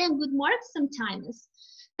not give them good marks sometimes?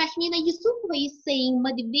 Tahmina Yusufova is saying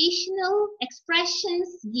motivational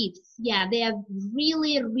expressions, gifts. Yeah, they are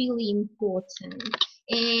really, really important.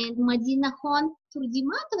 And Madina Khan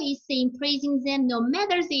Turdimatova is saying praising them no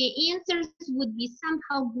matter their answers would be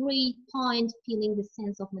somehow great point, feeling the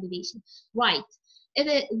sense of motivation. Right.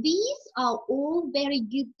 These are all very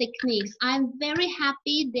good techniques. I'm very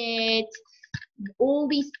happy that all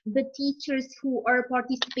the teachers who are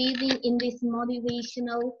participating in this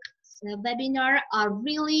motivational webinar are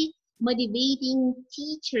really motivating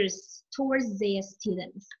teachers towards their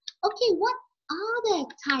students. Okay, what other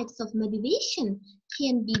types of motivation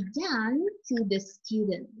can be done to the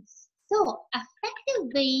students? So,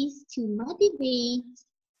 effective ways to motivate,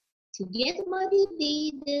 to get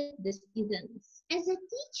motivated the students. As a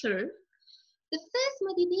teacher, the first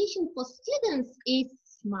motivation for students is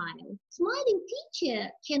smile. Smiling teacher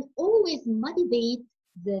can always motivate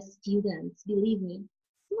the students, believe me.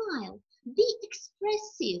 Smile, be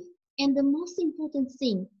expressive, and the most important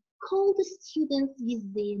thing, call the students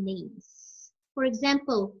with their names. For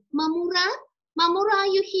example, Mamura, Mamura, are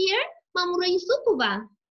you here? Mamura Yusupova.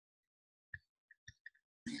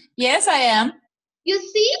 Yes, I am. You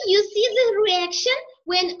see the reaction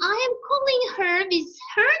when I am calling her with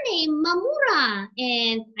her name, Mamura,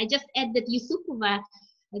 and I just added Yusupova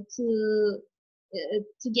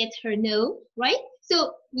to get her no, right?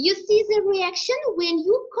 So you see the reaction when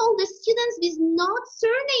you call the students with not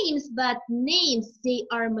surnames but names, they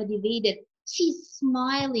are motivated. She's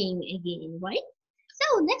smiling again, right?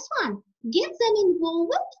 So next one, get them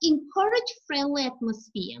involved, encourage friendly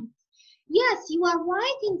atmosphere. Yes, you are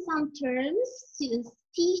right in some terms.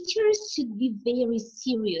 Teachers should be very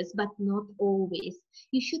serious, but not always.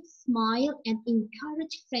 You should smile and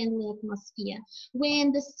encourage friendly atmosphere.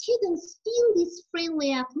 When the students feel this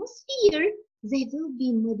friendly atmosphere, they will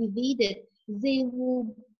be motivated. They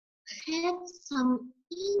will have some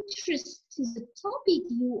interest to the topic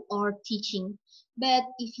you are teaching. But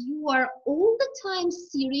if you are all the time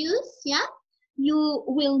serious, yeah, you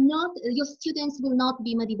will not, your students will not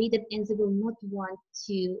be motivated and they will not want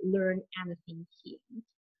to learn anything here.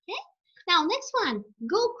 Okay? Now, next one,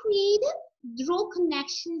 go creative, draw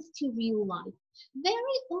connections to real life.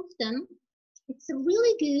 Very often, it's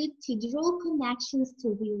really good to draw connections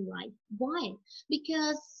to real life. Why?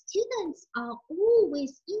 Because students are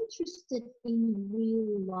always interested in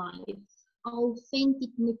real life. Authentic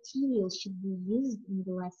material should be used in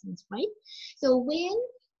the lessons, right? So when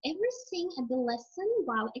everything at the lesson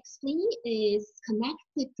while explaining is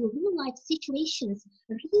connected to real life situations,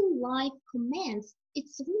 real life commands,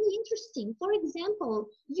 it's really interesting. For example,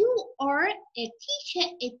 you are a teacher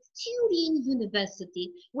at Turin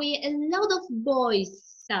University where a lot of boys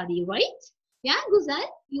study, right? Yeah, Guzal,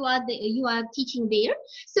 you are teaching there.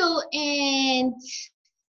 So, and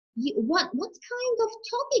what kind of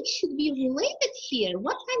topic should be related here?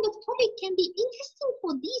 What kind of topic can be interesting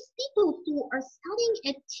for these people who are studying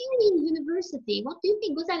at Turin University? What do you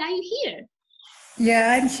think? Guzal, are you here?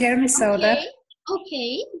 Yeah, I'm here, Miss Saodat.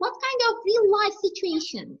 Okay. What kind of real life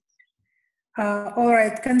situation? All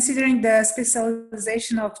right. Considering the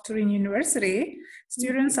specialization of Turin University,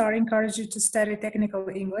 students are encouraged to study technical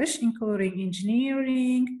English, including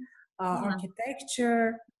engineering,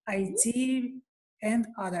 architecture, IT, and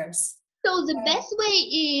others. So the best way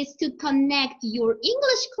is to connect your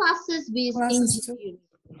English classes with engineering.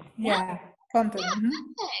 Yeah, content. Yeah,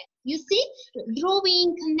 perfect. You see,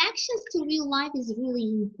 drawing connections to real life is really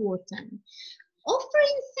important. Offer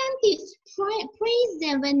incentives, praise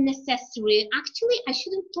them when necessary. Actually, I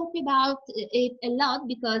shouldn't talk about it a lot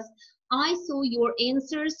because I saw your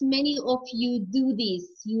answers. Many of you do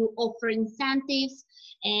this. You offer incentives,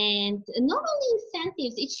 and not only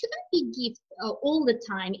incentives, it shouldn't be gift all the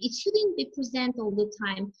time. It shouldn't be present all the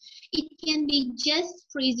time. It can be just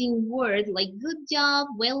praising word like good job,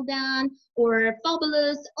 well done, or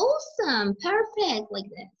fabulous, awesome, perfect, like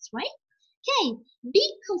that, right? Okay,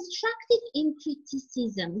 be constructive in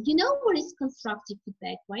criticism. You know what is constructive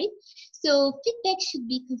feedback, right? So feedback should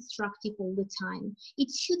be constructive all the time. It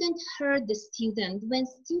shouldn't hurt the student. When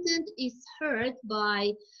student is hurt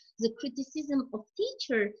by the criticism of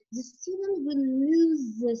teacher, the student will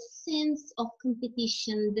lose the sense of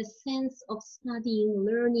competition, the sense of studying,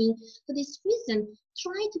 learning. For this reason,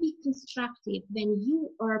 try to be constructive when you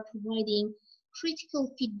are providing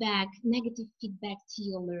critical feedback, negative feedback to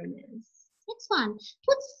your learners. Next one,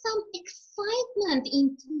 put some excitement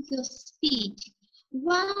into your speech.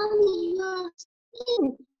 While you are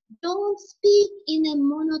speaking, don't speak in a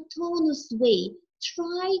monotonous way.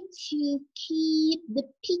 Try to keep the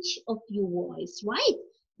pitch of your voice, right?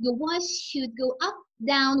 Your voice should go up,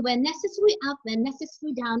 down, when necessary up, when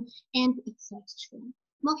necessary down, and etc.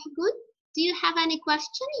 Mohi, good? Do you have any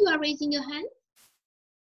question? You are raising your hand.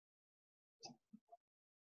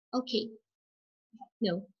 Okay.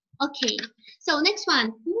 No. Okay. So next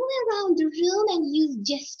one, move around the room and use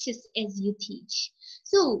gestures as you teach.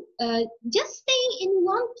 So just staying in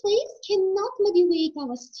one place cannot motivate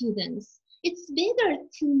our students. It's better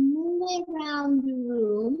to move around the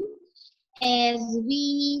room, as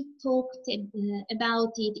we talked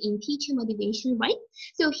about it in teacher motivation, right?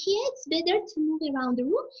 So here it's better to move around the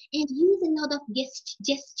room and use a lot of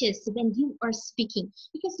gestures when you are speaking.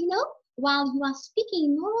 Because you know, while you are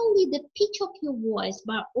speaking, not only the pitch of your voice,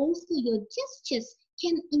 but also your gestures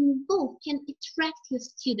can attract your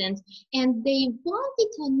students, and they want it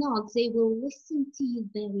or not, they will listen to you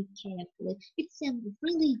very carefully. It's a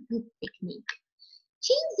really good technique.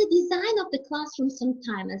 Change the design of the classroom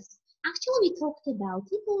sometimes. Actually, we talked about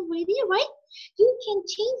it already, right? You can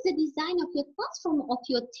change the design of your classroom, of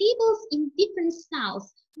your tables in different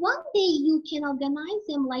styles. One day you can organize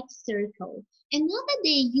them like circle. Another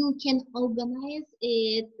day you can organize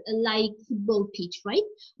it like football pitch, right?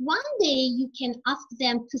 One day you can ask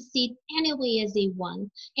them to sit any way as they want.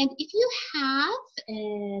 And if you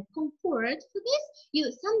have comfort for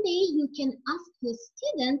this, someday you can ask your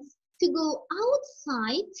students to go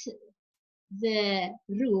outside the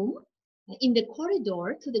room in the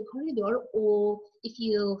corridor, to the corridor, or if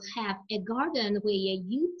you have a garden where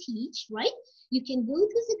you teach, right? You can go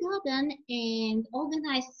to the garden and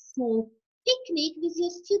organize small picnic with your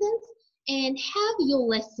students and have your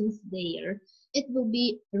lessons there. It will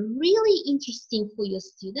be really interesting for your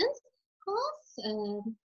students because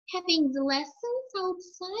having the lessons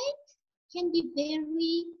outside can be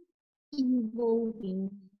very involving.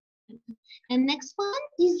 And next one,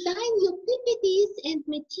 design your PPTs and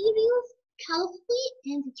materials colorfully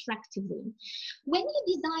and attractively. When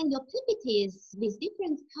you design your PPTs with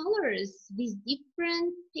different colors, with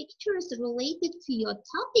different pictures related to your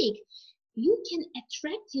topic, you can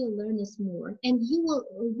attract your learners more. And you will,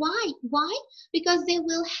 why? Because they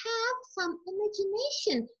will have some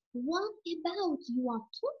imagination. What about you are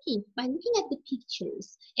talking by looking at the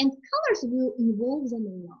pictures, and colors will involve them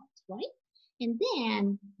a lot, right? And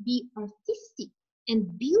then be artistic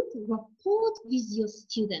and build rapport with your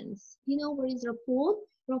students. You know what is rapport?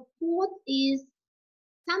 Rapport is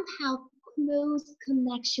somehow close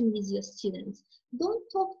connection with your students. Don't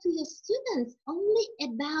talk to your students only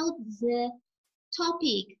about the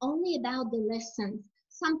topic, only about the lessons.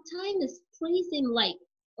 Sometimes praise them like,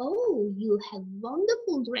 oh, you have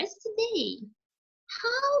wonderful dress today.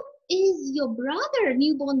 How is your brother,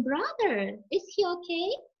 newborn brother? Is he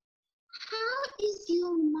okay? How is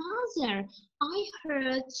your mother? I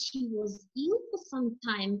heard she was ill for some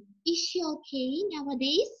time. Is she okay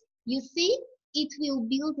nowadays? You see, it will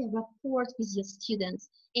build a rapport with your students.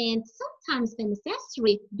 And sometimes when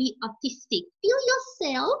necessary, be artistic. Feel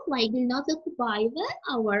yourself like Saodat Tadjibaeva,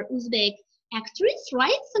 our Uzbek actress,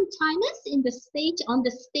 right? Sometimes on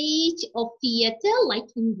the stage of theater, like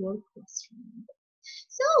in your classroom.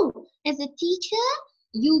 So, as a teacher,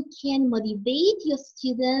 you can motivate your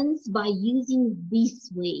students by using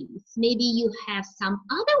these ways. Maybe you have some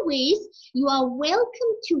other ways. You are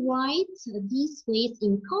welcome to write these ways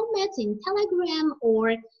in comments, in Telegram,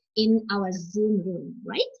 or in our Zoom room,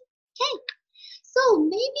 right? Okay. So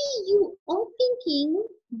maybe you are thinking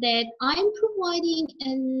that I'm providing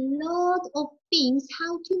a lot of things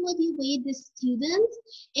how to motivate the students,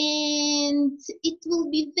 and it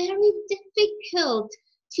will be very difficult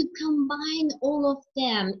to combine all of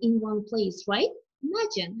them in one place, right?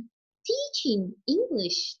 Imagine teaching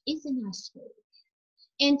English is an iceberg.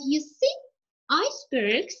 And you see,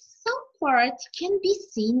 icebergs, some part can be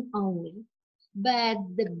seen only, but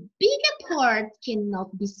the bigger part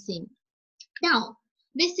cannot be seen. Now,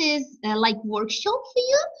 this is like workshop for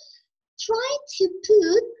you. Try to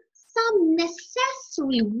put some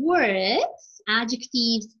necessary words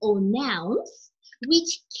adjectives or nouns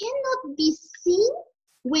which cannot be seen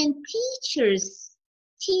when teachers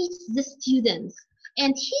teach the students.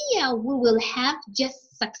 And here we will have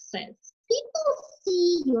just success. People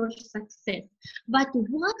see your success, but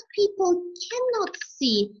what people cannot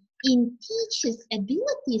see in teachers'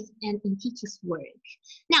 abilities and in teachers' work.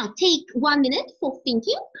 Now take 1 minute for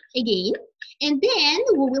thinking again, and then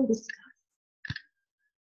we will discuss.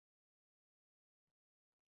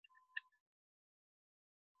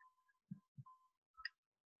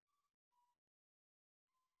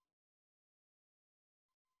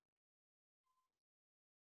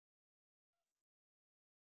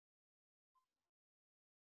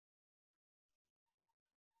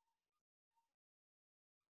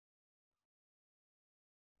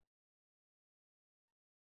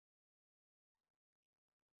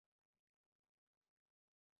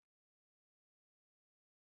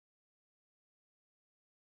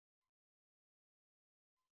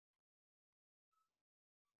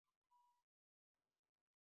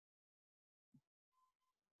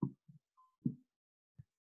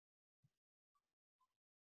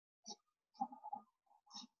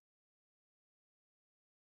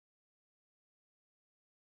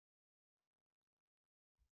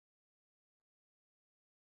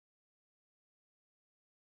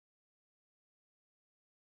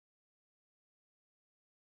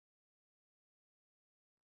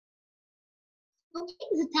 Okay,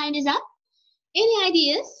 the time is up. Any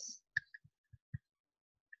ideas?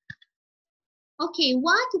 Okay,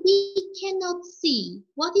 what we cannot see?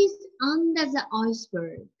 What is under the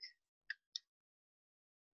iceberg?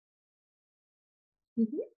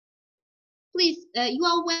 Please, you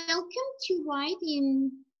are welcome to write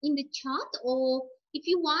in the chat, or if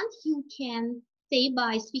you want, you can say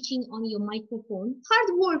by switching on your microphone.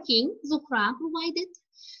 Hardworking, Zukra provided.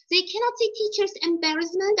 They cannot see teachers'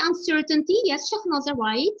 embarrassment, uncertainty. Yes, Shahnaza,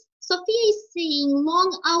 right? Sophia is saying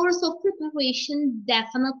long hours of preparation.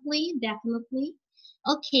 Definitely, definitely.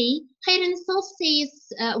 Okay, Khairan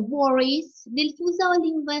says worries. Dilfuza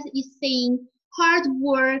Lingwa is saying hard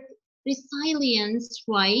work, resilience,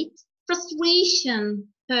 right? Frustration,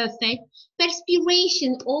 perfect.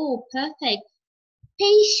 Perspiration, oh, perfect.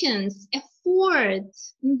 Patience, effort.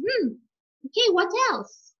 Okay, what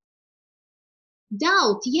else?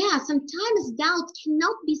 Doubt, yeah, sometimes doubt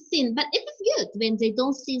cannot be seen, but it is good when they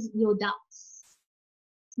don't see your doubts.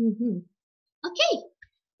 Okay,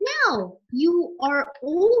 now you are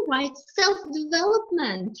all right.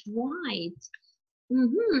 Self-development, right?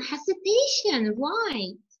 Hesitation,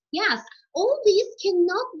 right? Yes, all these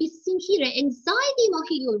cannot be seen here. Anxiety,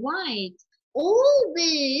 Mahil, right? All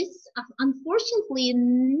this, unfortunately,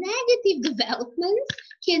 negative developments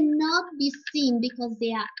cannot be seen because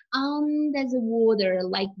they are under the water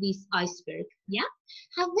like this iceberg. Yeah.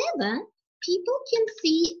 However, people can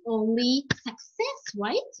see only success,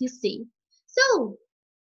 right? You see. So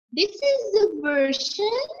this is the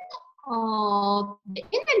version of the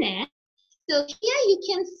internet. So here you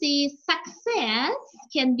can see success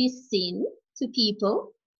can be seen to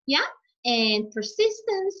people, yeah, and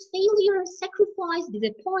persistence, failure, sacrifice,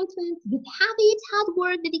 disappointment, good habits, hard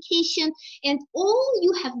work, dedication, and all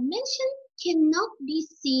you have mentioned cannot be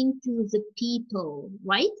seen to the people,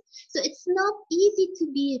 right? So it's not easy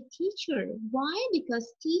to be a teacher. Why?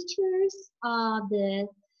 Because teachers are the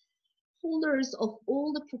holders of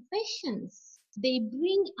all the professions. They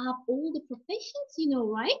bring up all the professions, you know,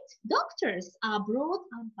 right? Doctors are brought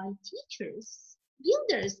up by teachers.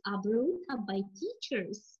 Builders are brought up by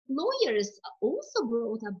teachers. Lawyers are also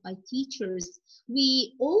brought up by teachers.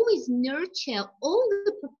 We always nurture all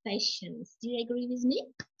the professions. Do you agree with me?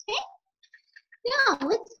 Okay. Now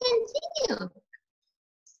let's continue.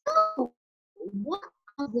 So, what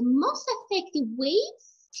are the most effective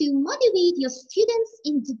ways to motivate your students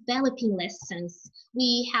in developing lessons?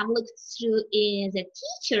 We have looked through as a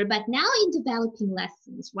teacher, but now in developing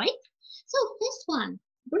lessons, right? So first one,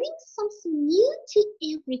 bring something new to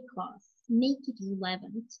every class. Make it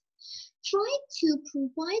relevant. Try to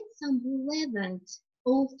provide some relevant,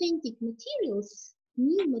 authentic materials,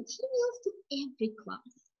 new materials to every class.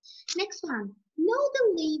 Next one, know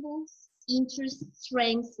the labels, interests,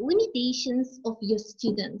 strengths, limitations of your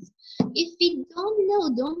students. If we don't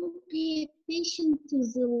know, don't pay attention to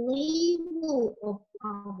the label of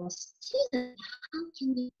our students, how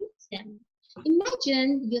can we teach them?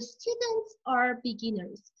 Imagine your students are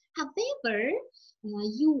beginners. However,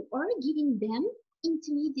 you are giving them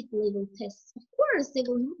intermediate level tests, of course, they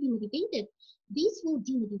will not be motivated. This will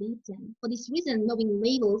demotivate them. For this reason, knowing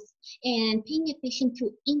labels and paying attention to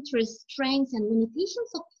interests, strengths, and limitations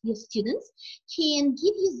of your students can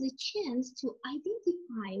give you the chance to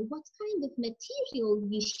identify what kind of material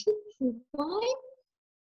you should provide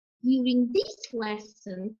during this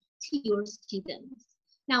lesson to your students.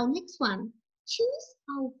 Now, next one, choose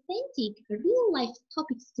authentic, real-life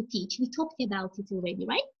topics to teach. We talked about it already,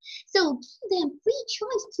 right? So give them free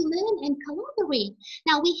choice to learn and collaborate.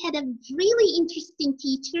 Now, we had a really interesting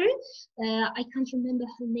teacher. I can't remember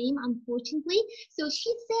her name, unfortunately. So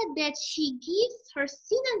she said that she gives her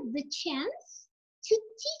students the chance to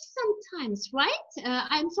teach sometimes, right?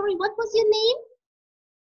 I'm sorry, what was your name?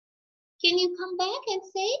 Can you come back and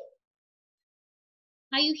say?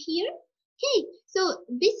 Are you here? Okay, so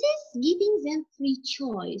this is giving them free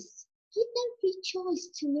choice. Give them free choice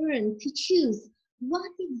to learn, to choose what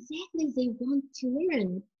exactly they want to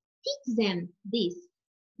learn. Teach them this.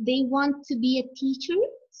 They want to be a teacher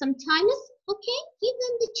sometimes, okay, give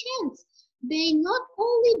them the chance. They not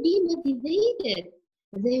only be motivated,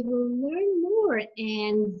 they will learn more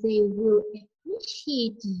and they will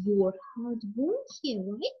appreciate your hard work here,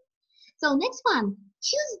 right? So next one,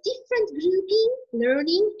 choose different grouping,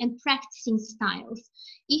 learning, and practicing styles.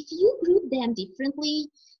 If you group them differently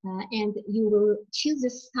and you will choose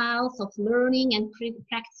the styles of learning and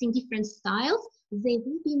practicing different styles, they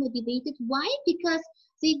will be motivated. Why? Because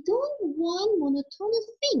they don't want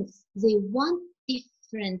monotonous things. They want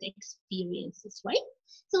different experiences, right?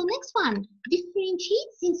 So next one,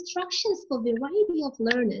 differentiates instructions for variety of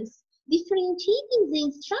learners. Differentiating the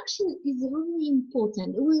instruction is really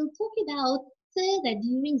important. We'll talk about further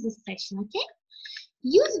during this session, okay?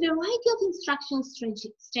 Use variety of instructional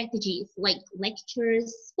strategies like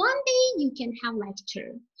lectures. One day you can have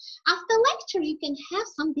lecture. After lecture, you can have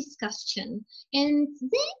some discussion. And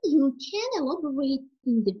then you can elaborate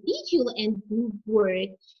individual and group work.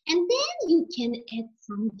 And then you can add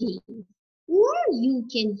some games. Or you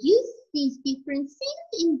can use these different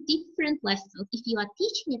things in different lessons. If you are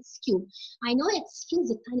teaching at school, I know at school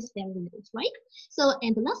the time is very limited, right? So,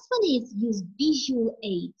 and the last one is use visual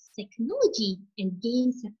aids, technology and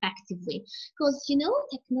games effectively. Because, you know,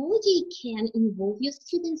 technology can involve your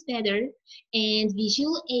students better and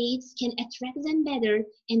visual aids can attract them better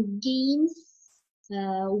and games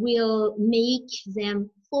will make them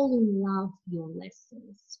fall in love with your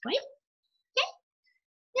lessons, right? Okay,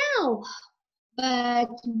 now, but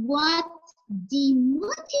what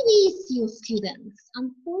demotivates your students?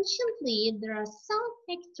 Unfortunately, there are some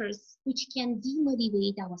factors which can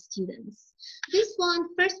demotivate our students. First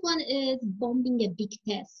one is bombing a big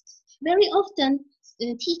test. Very often,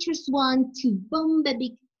 teachers want to bomb a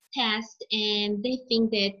big test and they think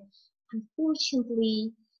that,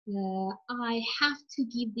 unfortunately, I have to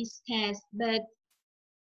give this test, but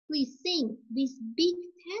please think, this big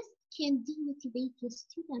test can demotivate your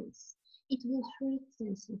students. It will hurt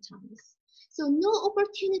them sometimes. So no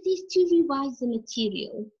opportunities to revise the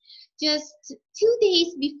material. Just 2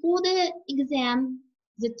 days before the exam,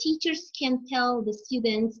 the teachers can tell the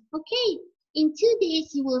students, okay, in 2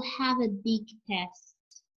 days you will have a big test.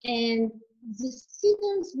 And the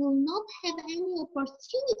students will not have any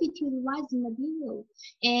opportunity to revise the material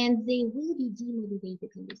and they will be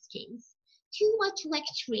demotivated in this case. Too much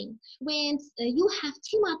lecturing. When you have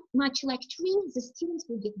too much lecturing, the students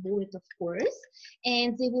will get bored, of course,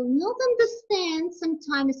 and they will not understand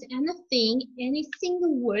sometimes anything, any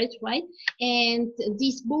single word, right? And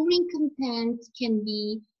this boring content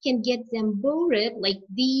can get them bored, like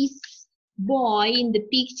this boy in the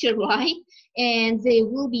picture, right? And they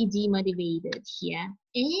will be demotivated here.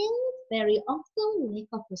 And very often, lack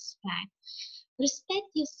of respect. Respect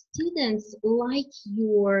your students like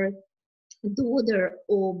your daughter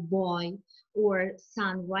or boy or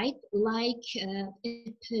son, right? Like a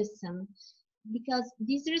person, because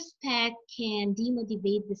disrespect can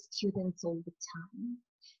demotivate the students all the time.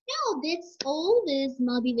 Now that's all this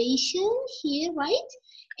motivation here, right?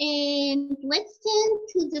 And let's turn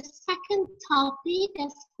to the second topic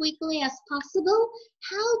as quickly as possible,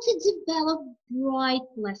 how to develop bright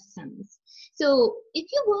lessons. So if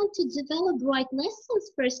you want to develop bright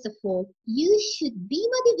lessons, first of all, you should be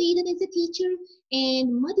motivated as a teacher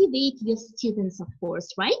and motivate your students, of course,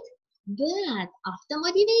 right? But after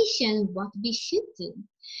motivation, what we should do?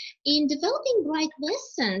 In developing bright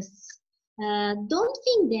lessons, Don't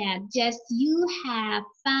think that just you have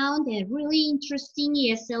found a really interesting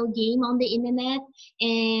ESL game on the internet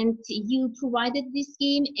and you provided this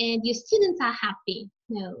game and your students are happy.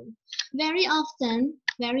 No. Very often,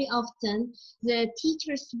 the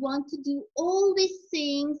teachers want to do all these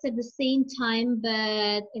things at the same time,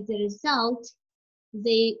 but as a result,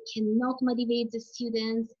 they cannot motivate the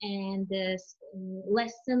students and the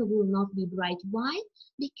lesson will not be bright. Why?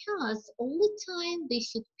 Because all the time they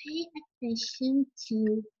should pay attention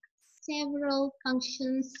to several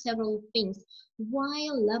functions, several things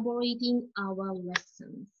while elaborating our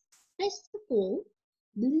lessons. First of all,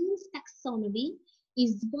 Bloom's taxonomy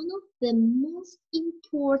is one of the most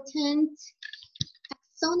important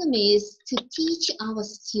taxonomies to teach our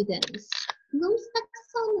students. Bloom's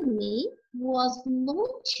taxonomy was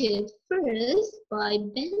launched first by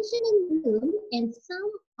Benjamin Bloom and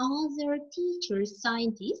some other teachers,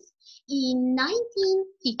 scientists in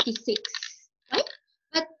 1956, right?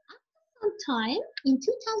 But after some time, in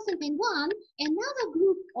 2001, another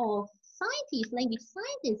group of scientists, language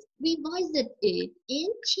scientists, revised it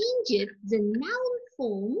and changed the noun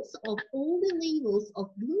forms of all the labels of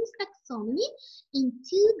Bloom's taxonomy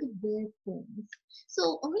into the verb forms.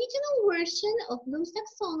 So, original version of Bloom's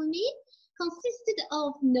taxonomy consisted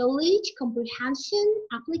of knowledge, comprehension,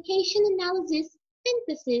 application, analysis,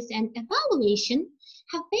 synthesis, and evaluation.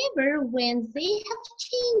 However, when they have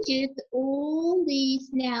changed all these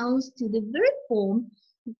nouns to the verb form,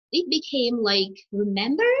 it became like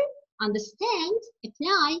remember, understand,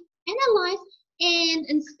 apply, analyze, and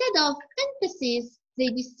instead of synthesis, they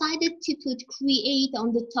decided to put create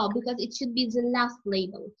on the top because it should be the last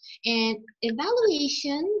label. And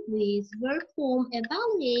evaluation with verb form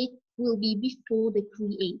evaluate will be before the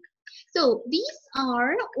create. So these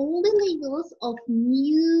are all the labels of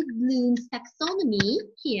new Bloom's taxonomy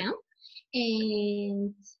here.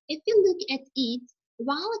 And if you look at it,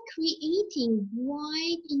 while creating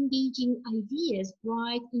bright, engaging ideas,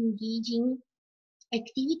 bright, engaging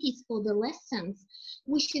activities for the lessons,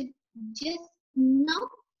 we should just not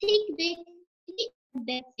take the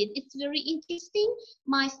that's it. It's very interesting.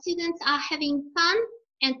 My students are having fun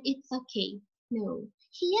and it's okay. No,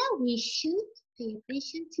 here we should pay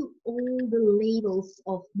attention to all the labels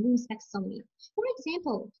of Bloom's taxonomy. For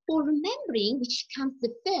example, for remembering, which comes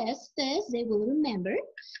the first they will remember.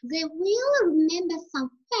 They will remember some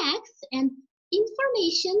facts and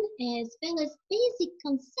information as well as basic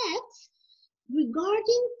concepts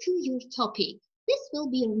regarding to your topic. This will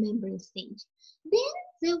be a remembering stage. Then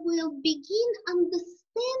they will begin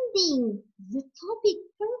understanding the topic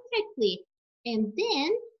perfectly. And then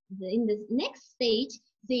in the next stage,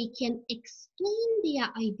 they can explain their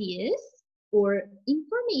ideas or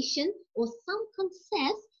information or some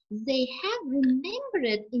concepts they have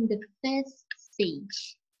remembered in the first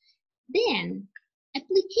stage. Then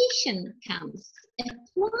application comes,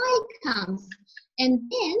 apply comes, and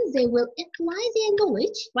then they will apply their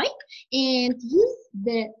knowledge, right? And use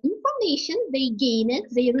the information they gain it,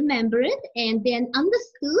 they remember it, and then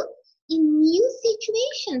understood in new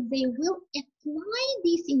situations. They will apply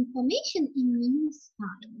this information in new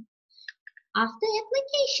time. After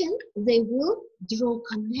application, they will draw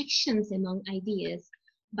connections among ideas.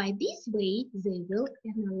 By this way, they will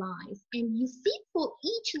analyze. And you see, for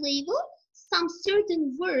each label, some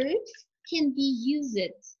certain words can be used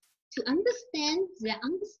to understand the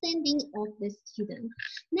understanding of the student.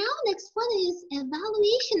 Now, next one is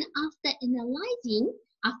evaluation. After analyzing,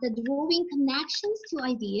 after drawing connections to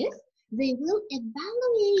ideas, they will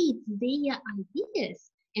evaluate their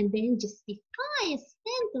ideas and then justify a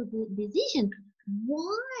central decision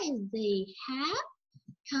why they have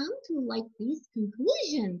come to like this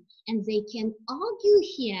conclusion, and they can argue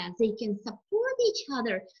here, they can support each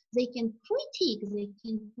other, they can critique, they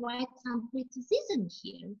can write some criticism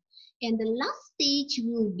here. And the last stage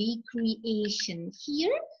will be creation.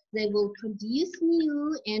 Here they will produce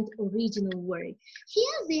new and original work.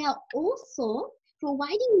 Here they are also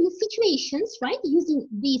providing new situations, right? Using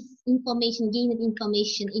this information, gained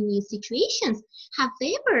information in new situations.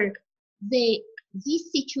 However,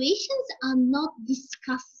 these situations are not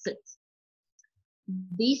discussed.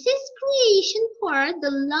 This is creation part.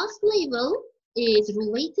 The last level is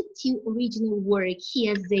related to original work.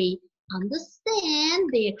 Here they understand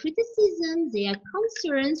their criticism, their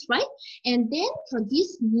concerns, right? And then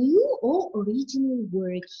produce new or original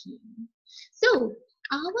work here. So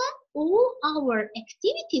all our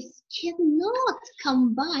activities cannot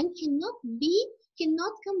combine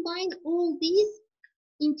all these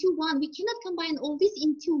into one. We cannot combine all this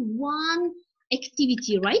into one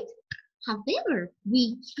activity, right? However,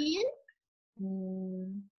 we can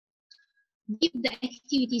give the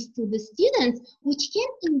activities to the students, which can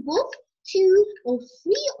involve 2 or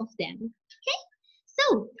 3 of them. Okay,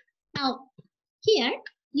 so now here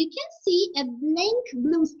you can see a blank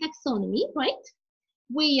Bloom's taxonomy, right?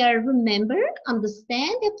 Where remember,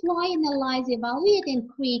 understand, apply, analyze, evaluate, and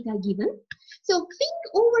create are given. So think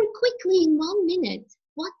over quickly in 1 minute.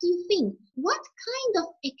 What do you think? What kind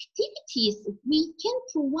of activities we can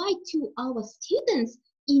provide to our students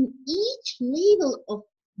in each level of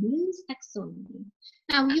Bloom's taxonomy?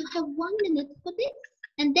 Now you have 1 minute for this,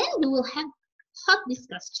 and then we will have hot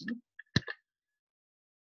discussion.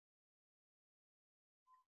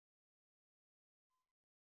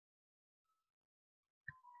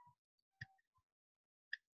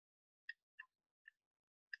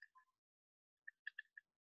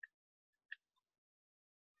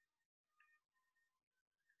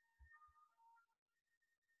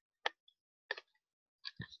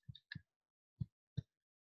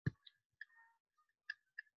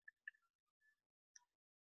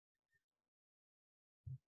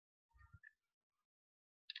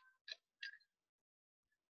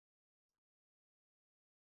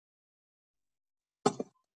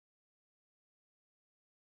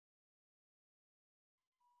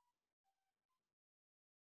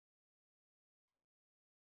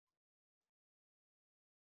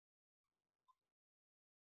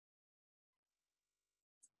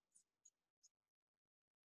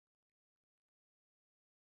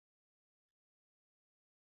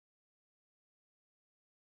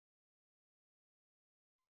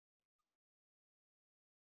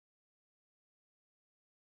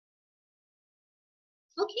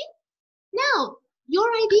 Okay, now your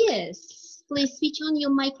ideas. Please switch on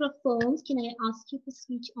your microphones. Can I ask you to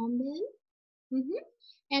switch on them?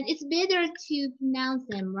 And it's better to pronounce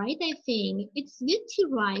them, right? I think it's good to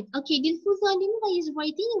write. Okay, Dilfuza Linda is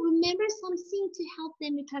writing. Remember something to help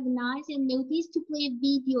them recognize and notice to play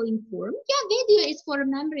video in form. Yeah, video is for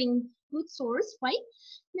remembering good source, right?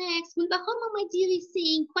 Next, Gulbahama Majid is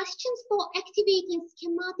saying questions for activating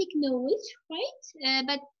schematic knowledge, right?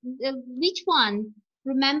 But which one?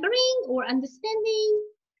 Remembering or understanding?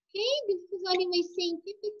 Okay, Dilfuza Linda is saying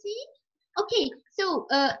PPT. Okay, so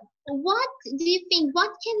what do you think? What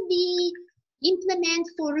can we implement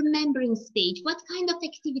for remembering stage? What kind of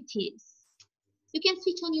activities? You can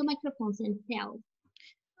switch on your microphones and tell.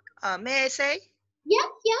 May I say? Yeah,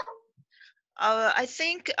 yeah. I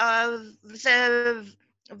think the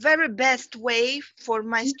very best way for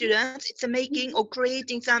my students is making or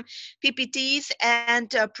creating some PPTs and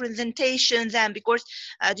presentation them, because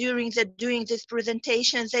during doing this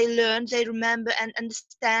presentation they learn, they remember and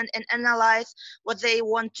understand and analyze what they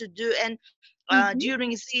want to do, and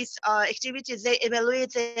during these activities they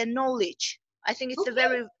evaluate their knowledge. I think it's a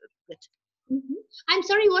very good. I'm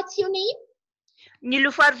sorry, what's your name?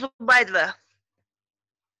 Nilufar Zubaydova.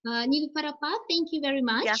 Nilufar Appa, thank you very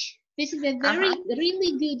much. Yeah. This is a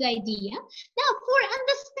really good idea. Now, for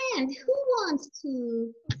understand, who wants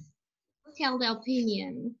to tell the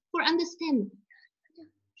opinion? For understand.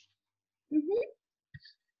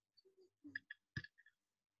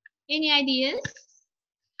 Any ideas?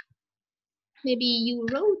 Maybe you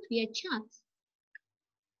wrote via chat.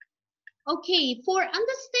 Okay, for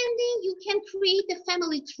understanding, you can create a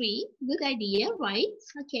family tree. Good idea, right?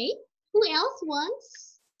 Okay. Who else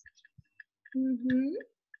wants?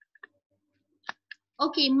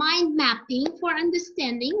 Okay, mind mapping for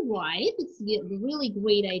understanding, right? It's a really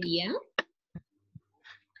great idea.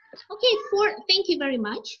 Okay, thank you very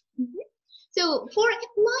much. So for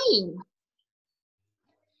applying,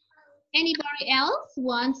 anybody else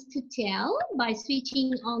wants to tell by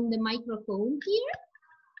switching on the microphone here?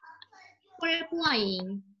 For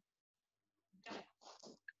applying.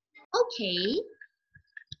 Okay.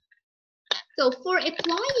 So for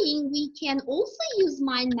applying, we can also use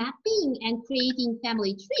mind mapping and creating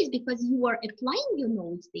family trees because you are applying your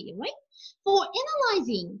knowledge there, right? For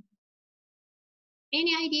analyzing,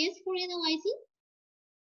 any ideas for analyzing?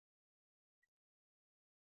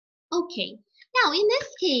 Okay, now in this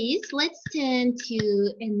case, let's turn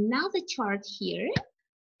to another chart here.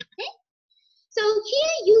 Okay, so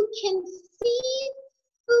here you can see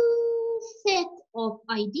full set of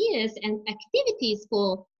ideas and activities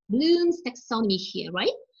for Bloom's taxonomy here,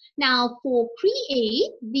 right? Now for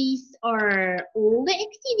create, these are all the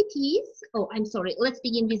activities. Oh, I'm sorry, let's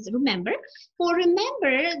begin with remember. For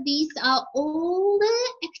remember, these are all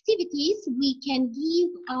the activities we can give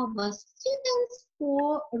our students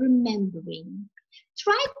for remembering.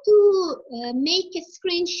 Try to make a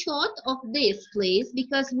screenshot of this, please,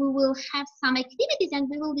 because we will have some activities and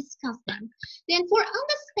we will discuss them. Then for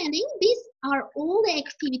understanding, these are all the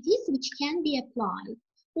activities which can be applied.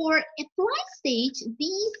 For apply stage,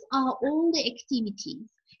 these are all the activities.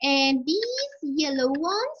 And these yellow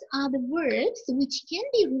ones are the verbs which can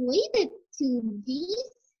be related to these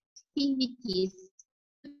activities.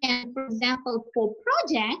 And for example, for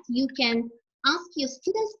project, you can ask your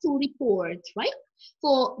students to report, right?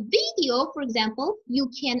 For video, for example, you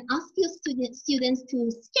can ask your students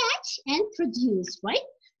to sketch and produce, right?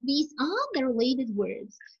 These are the related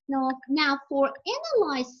words. Now for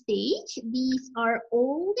analyze stage, these are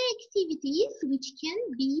all the activities which can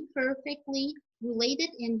be perfectly related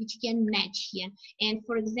and which can match here. And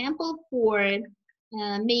for example, for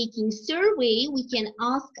making survey, we can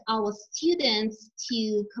ask our students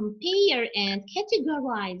to compare and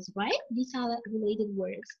categorize, right? These are related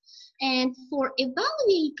words. And for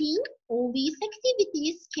evaluating, all these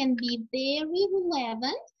activities can be very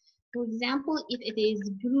relevant. For example, if it is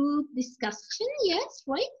group discussion, yes,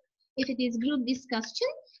 right? If it is group discussion,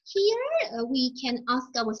 here we can ask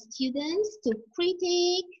our students to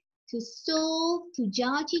critique, to solve, to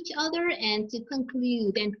judge each other, and to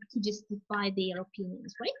conclude and to justify their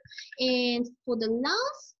opinions, right? And for the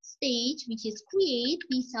last stage, which is create,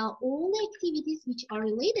 these are all the activities which are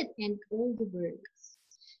related and all the verbs.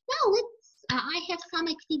 Now I have some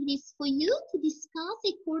activities for you to discuss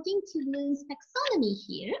according to Bloom's taxonomy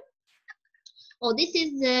here. Oh, this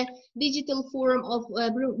is the digital form of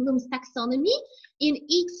Bloom's taxonomy. In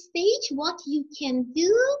each stage, what you can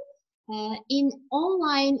do in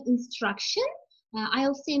online instruction,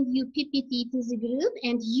 I'll send you PPT to the group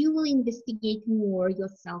and you will investigate more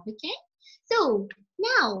yourself, okay? So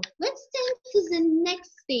now let's turn to the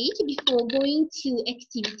next stage before going to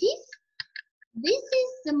activities. This is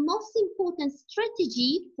the most important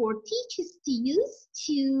strategy for teachers to use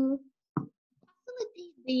to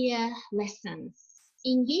facilitate their lessons.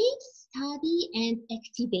 Engage, study, and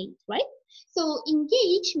activate, right? So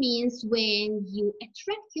engage means when you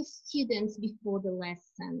attract your students before the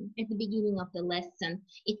lesson, at the beginning of the lesson.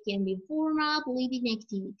 It can be warm-up, leading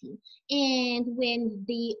activity. And when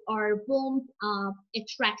they are warmed up,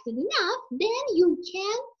 attracted enough, then you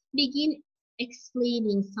can begin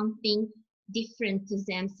explaining something different to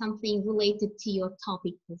them, something related to your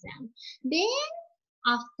topic to them. Then,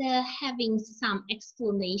 after having some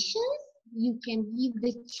explanations, you can give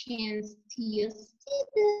the chance to your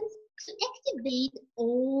students to activate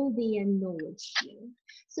all their knowledge here.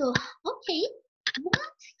 So, okay,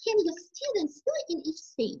 what can your students do in each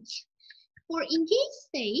stage? For engage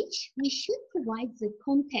stage, we should provide the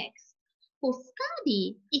context. For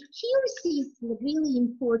study, accuracy is really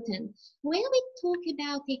important. When we talk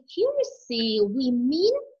about accuracy, we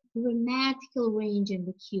mean grammatical range and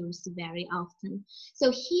accuracy very often. So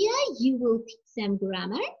here you will teach them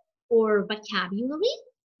grammar or vocabulary,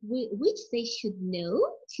 which they should know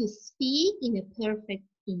to speak in a perfect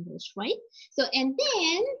English, right? So, and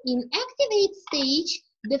then in activate stage,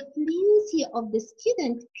 the fluency of the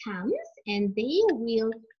student comes and they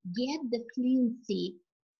will get the fluency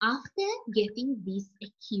after getting this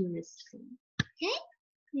accuracy, okay?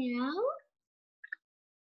 Now,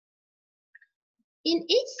 in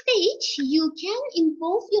each stage, you can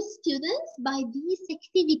involve your students by these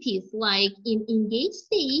activities, like in engage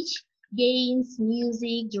stage, games,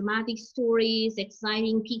 music, dramatic stories,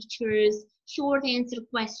 exciting pictures, short answer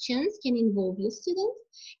questions can involve your students.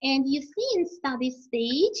 And you see in study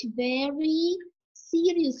stage, very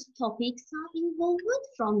serious topics are involved,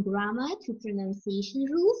 from grammar to pronunciation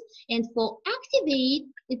rules. And for activate,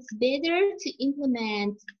 it's better to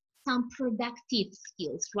implement some productive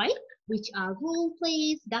skills, right? Which are role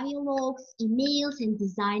plays, dialogues, emails, and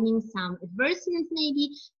designing some advertisements maybe.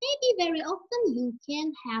 Maybe very often you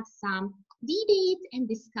can have some debates and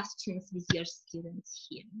discussions with your students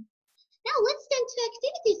here. Now let's turn to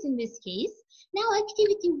activities in this case. Now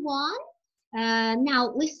activity 1.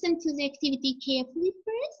 Now listen to the activity carefully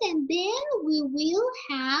first, and then we will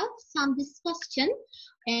have some discussion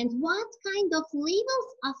and what kind of labels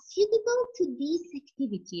are suitable to this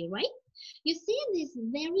activity, right? You see this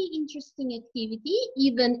very interesting activity,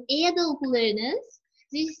 even adult learners.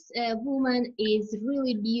 This woman is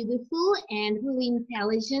really beautiful and really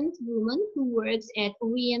intelligent woman who works at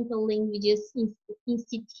Oriental Languages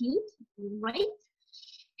Institute, right?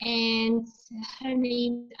 And her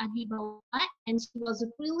name is Tadjibaeva, and she was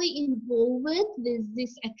really involved with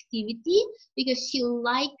this activity because she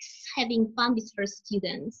likes having fun with her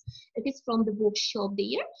students. It is from the bookshop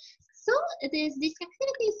there. So this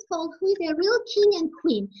activity is called Who is a Real King and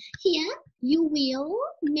Queen. Here you will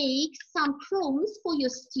make some prompts for your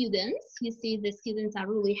students. You see the students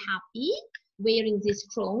are really happy wearing these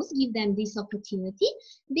crowns, give them this opportunity.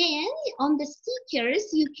 Then on the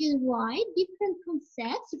stickers, you can write different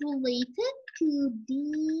concepts related to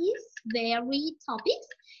these very topics,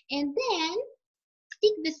 and then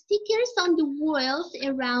stick the stickers on the walls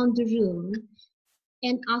around the room.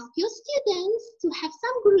 And ask your students to have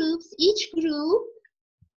some groups. Each group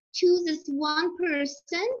chooses one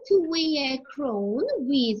person to wear a crown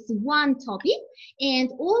with one topic, and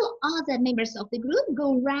all other members of the group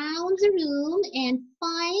go around the room and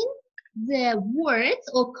find the words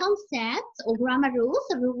or concepts or grammar rules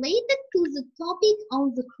related to the topic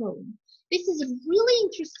on the crown. This is a really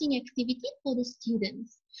interesting activity for the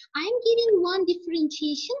students. I'm giving one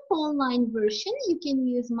differentiation for online version. You can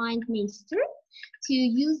use MindMeister to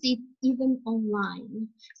use it even online.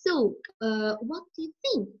 So what do you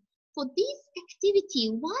think? For this activity,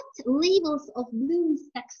 what levels of Bloom's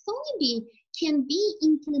taxonomy can be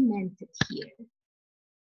implemented here?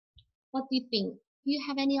 What do you think? Do you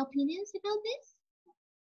have any opinions about this?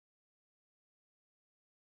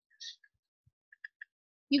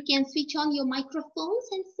 You can switch on your microphones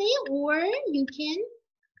and say, or you can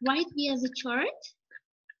write via the chart.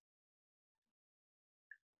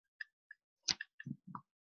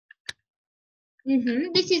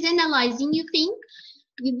 This is analyzing, you think?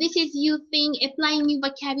 This is you think applying new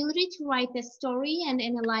vocabulary to write a story and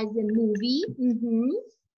analyze a movie.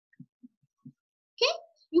 Okay,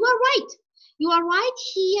 you are right. You are right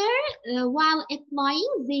here. While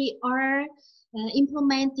applying, they are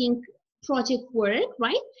implementing project work,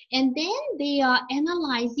 right? And then they are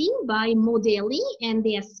analyzing by modeling, and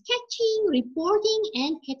they are sketching, reporting,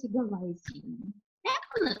 and categorizing.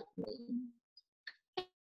 Definitely.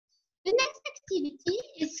 The next activity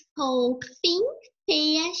is called Think,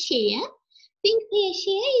 Pair, Share. Think, Pair,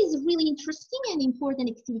 Share is really interesting and important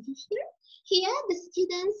activity here. Here, the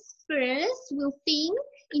students first will think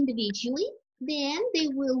individually, then they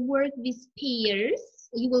will work with pairs.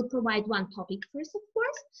 You will provide one topic first, of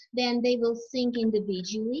course, then they will think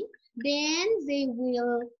individually, then they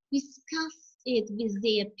will discuss it with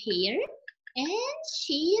their pair, and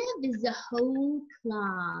share with the whole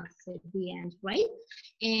class at the end, right?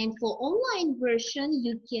 And for online version,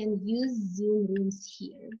 you can use Zoom rooms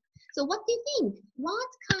here. So what do you think? What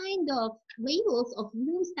kind of labels of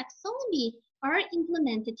Bloom's taxonomy are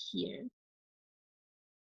implemented here?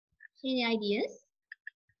 Any ideas?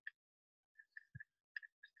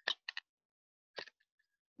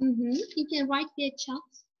 You can write their chat.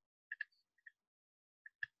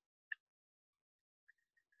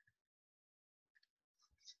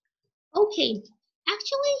 Okay,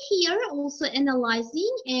 actually here also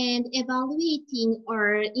analyzing and evaluating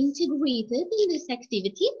are integrated in this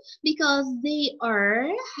activity because they are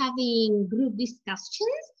having group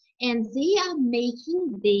discussions and they are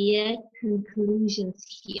making their conclusions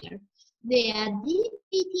here. They are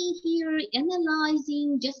debating here,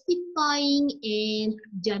 analyzing, justifying, and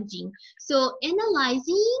judging. So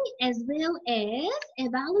analyzing as well as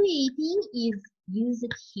evaluating is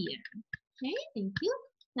used here. Okay, thank you.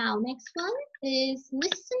 Now, next one is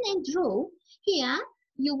listen and draw. Here,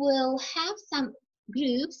 you will have some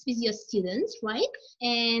groups with your students, right?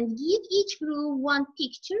 And give each group one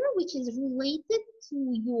picture which is related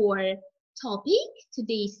to your topic,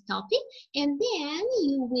 today's topic. And then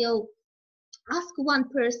you will ask one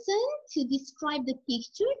person to describe the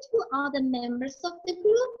picture to other members of the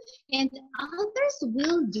group, and others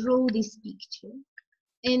will draw this picture.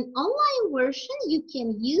 In online version, you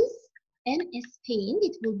can use MS Paint.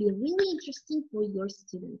 It will be really interesting for your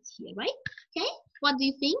students here, right? Okay, what do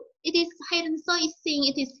you think? It is, Hayransa is saying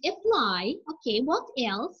it is apply. Okay, what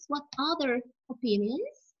else? What other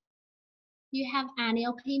opinions? Do you have any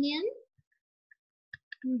opinion?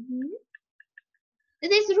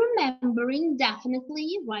 It is remembering,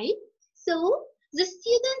 definitely, right? So the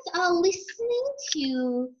students are listening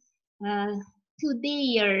to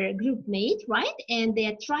their group mate, right? And they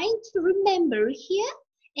are trying to remember here,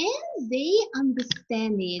 and they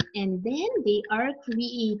understand it, and then they are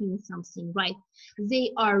creating something, right?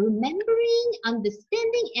 They are remembering,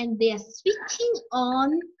 understanding, and they are switching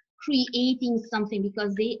on creating something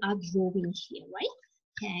because they are drawing here, right?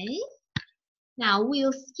 Okay. Now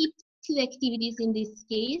we'll skip 2 activities in this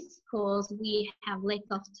case because we have lack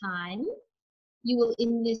of time. You will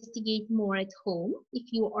investigate more at home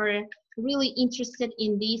if you are really interested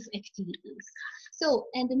in these activities. So,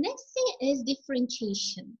 and the next thing is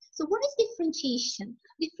differentiation. So what is differentiation?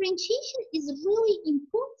 Differentiation is really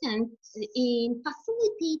important in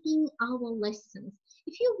facilitating our lessons.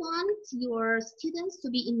 If you want your students to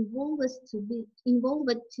be involved,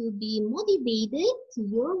 to be motivated to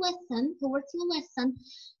your lesson, towards your lesson,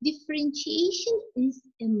 differentiation is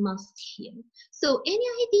a must here. So any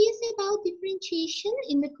ideas about differentiation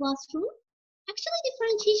in the classroom? Actually,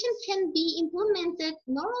 differentiation can be implemented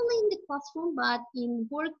not only in the classroom, but in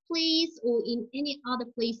workplace or in any other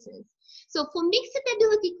places. So for mixed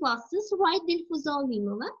ability classes, right, Dilfuza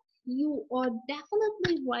Alimova, you are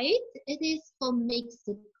definitely right. It is for mixed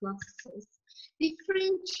classes.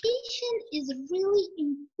 Differentiation is really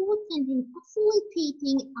important in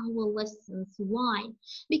facilitating our lessons. Why?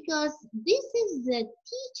 Because this is the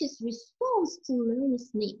teacher's response to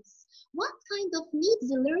learners' needs. What kind of needs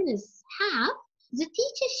the learners have, the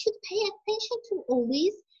teacher should pay attention to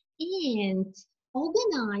always and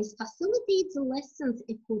organize, facilitate the lessons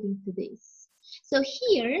according to this. So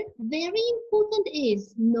here, very important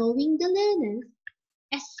is knowing the learners,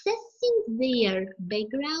 assessing their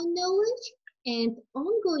background knowledge and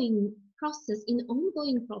ongoing process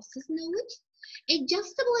knowledge.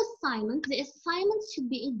 Adjustable assignments, the assignments should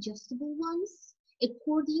be adjustable ones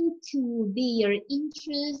according to their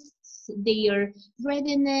interests, their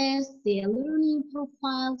readiness, their learning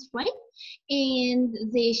profiles, right? And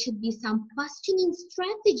there should be some questioning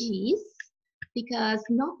strategies, because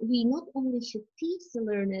we not only should teach the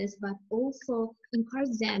learners, but also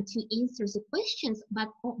encourage them to answer the questions. But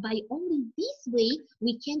by only this way,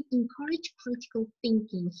 we can encourage critical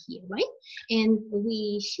thinking here, right? And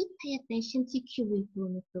we should pay attention to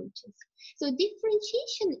curriculum approaches. So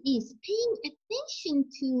differentiation is paying attention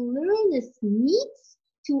to learners' needs,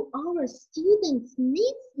 to our students'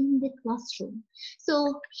 needs in the classroom.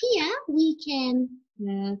 So here we can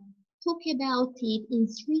talk about it in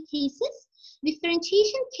 3 cases.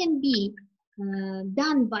 Differentiation can be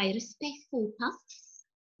done by respectful tasks.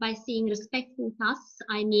 By saying respectful tasks,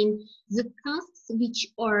 I mean the tasks which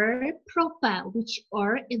are proper, which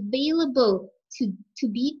are available to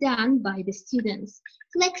be done by the students.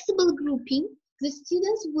 Flexible grouping, the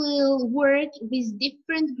students will work with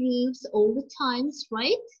different groups all the times,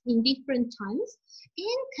 right? In different times.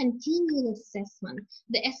 And continual assessment.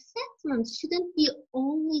 The assessment shouldn't be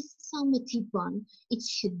only summative one. It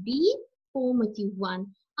should be formative one.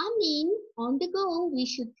 I mean, on the go, we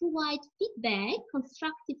should provide feedback,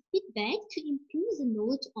 constructive feedback to improve the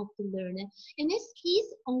knowledge of the learner. In this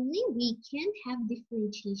case, only we can have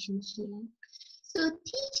differentiation here. So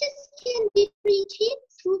teachers can differentiate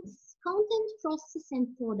through content, process, and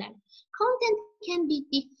product. Content can be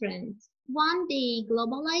different. One day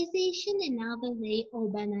globalization, another day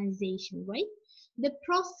urbanization, right? The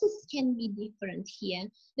process can be different here.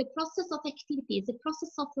 The process of activities, the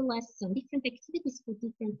process of the lesson, different activities for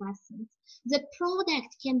different lessons. The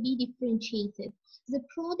product can be differentiated. The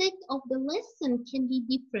product of the lesson can be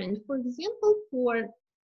different. For example, for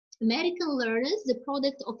American learners, the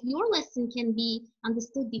product of your lesson can be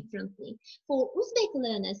understood differently. For Uzbek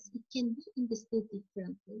learners, it can be understood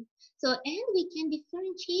differently. So, and we can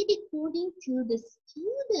differentiate according to the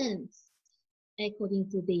students,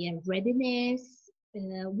 according to their readiness.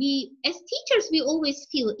 We, as teachers, we always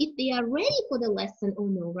feel if they are ready for the lesson or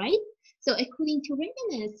no, right? So according to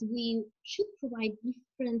readiness, we should provide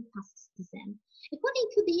different tasks to them. According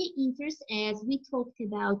to their interest, as we talked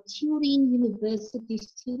about Turin University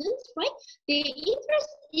students, right? Their interest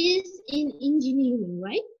is in engineering,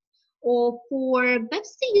 right? Or for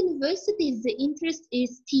Webster University, the interest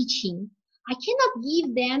is teaching. I cannot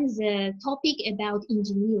give them the topic about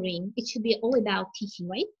engineering. It should be all about teaching,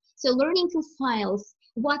 right? So learning profiles,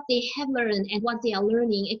 what they have learned and what they are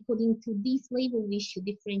learning, according to this label, we should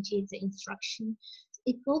differentiate the instruction.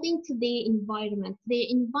 According to their environment,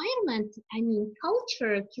 I mean,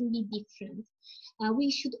 culture can be different.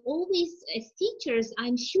 We should always, as teachers,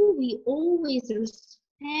 I'm sure we always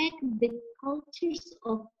respect the cultures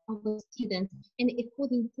of our students. And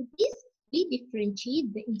according to this, we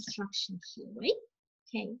differentiate the instruction here, right?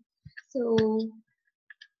 Okay, so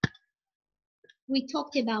we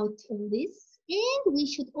talked about all this. And we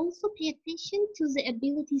should also pay attention to the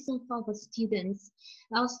abilities of our students.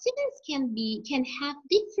 Our students can have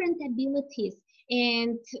different abilities.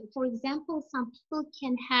 And for example, some people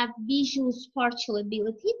can have visual spatial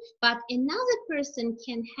ability, but another person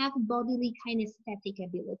can have bodily kinesthetic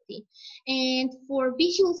ability. And for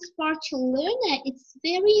visual spatial learner, it's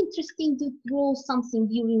very interesting to draw something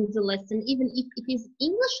during the lesson, even if it is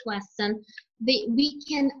English lesson. We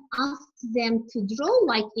can ask them to draw,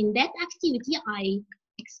 like in that activity I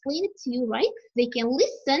explained it to you, right? They can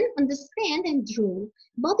listen, understand, and draw.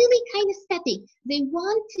 Bodily kinesthetic, they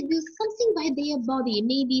want to do something by their body.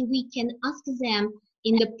 Maybe we can ask them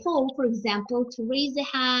in the poll, for example, to raise their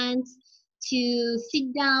hands, to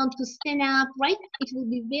sit down, to stand up, right? It will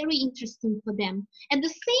be very interesting for them. At the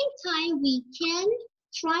same time, we can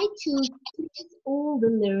try to please all the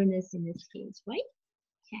learners in this case, right?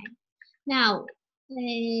 Okay. Now,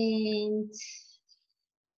 and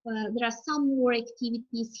there are some more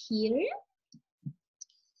activities here.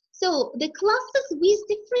 So the classes with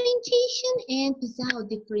differentiation and without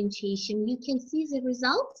differentiation, you can see the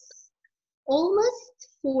results.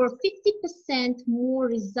 Almost for 50% more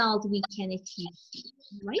result we can achieve,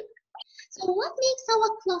 right? So what makes our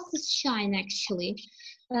classes shine actually?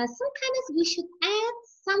 Sometimes we should add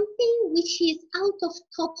something which is out of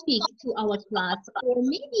topic to our class, or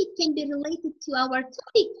maybe it can be related to our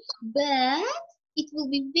topic, but it will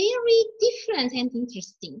be very different and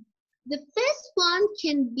interesting. The first one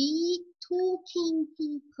can be talking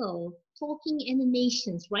people, talking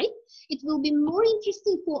animations, right? It will be more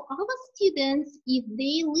interesting for our students if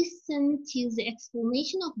they listen to the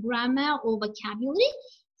explanation of grammar or vocabulary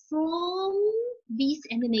from this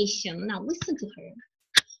animation. Now listen to her.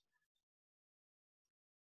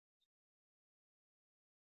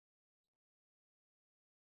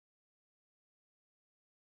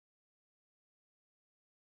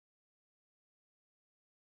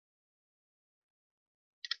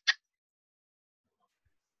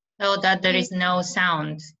 So that there is no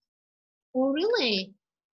sound. Oh, really?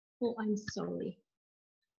 Oh, I'm sorry.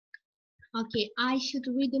 Okay, I should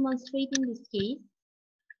re-demonstrate in this case.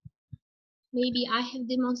 Maybe I have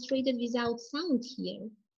demonstrated without sound here.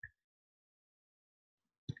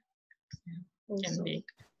 Oh, sorry.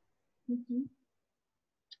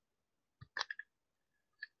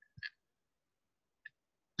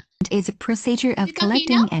 Is a procedure of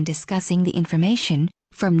collecting and discussing the information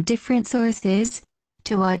from different sources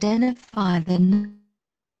to identify the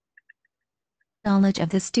knowledge of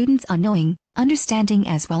the student's unknowing, understanding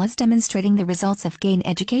as well as demonstrating the results of gain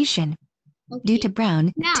education. Okay. Due to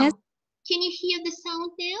Brown, Now, test. can you hear the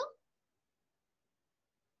sound now?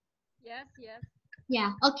 Yes, yes.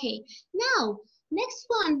 Yeah, okay. Now, next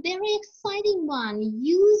one, very exciting one.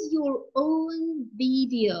 Use your own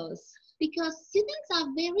videos, because students are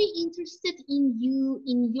very interested in you,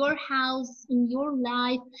 in your house, in your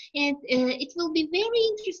life, and it will be very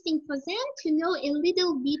interesting for them to know a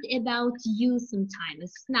little bit about you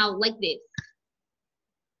sometimes. Now, like this.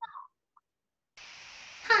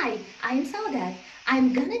 Hi, I'm Saodat.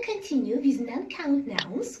 I'm gonna continue with non-count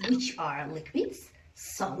nouns, which are liquids,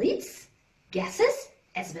 solids, gases,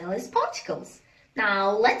 as well as particles.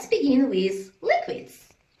 Now let's begin with liquids,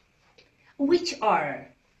 which are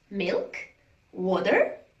milk,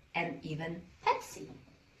 water, and even Pepsi.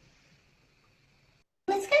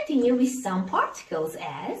 Let's continue with some particles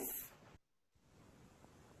as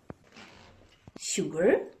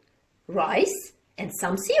sugar, rice, and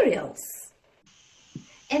some cereals.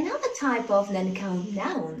 Another type of non-count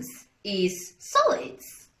nouns is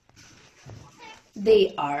solids.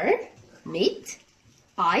 They are meat,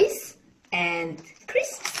 ice, and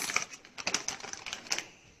crisps.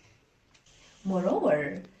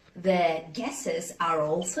 Moreover, the gases are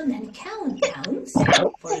also non-count nouns.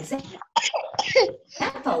 For example,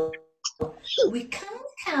 we can't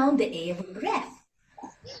count the air we breathe,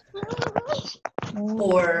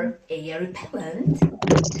 or air repellent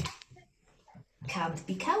can't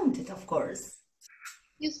be counted, of course.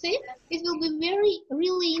 You see, it will be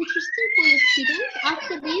really interesting for your students.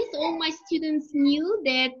 After this, all my students knew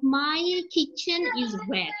that my kitchen is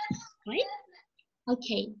wet, right?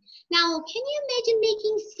 Okay. Now, can you imagine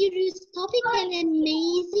making serious topic an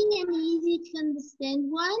amazing and easy to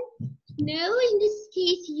understand one? No, in this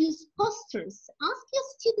case, use posters. Ask your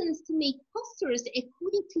students to make posters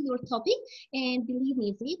according to your topic, and believe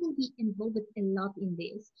me, they will be involved a lot in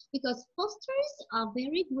this, because posters are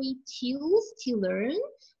very great tools to learn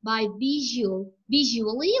by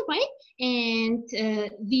visually, right? And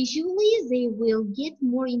visually, they will get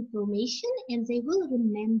more information and they will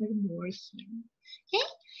remember more here. Okay,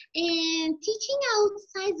 and teaching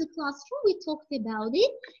outside the classroom, we talked about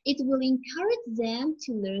it. It will encourage them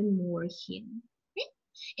to learn more here. Okay?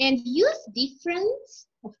 And use different,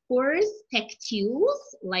 of course, tech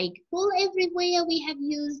tools like Poll Everywhere. We have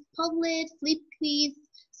used Padlet, Flipquiz,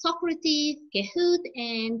 Socrates, Kahoot,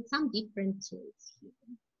 and some different tools here.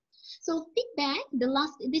 So feedback,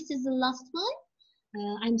 this is the last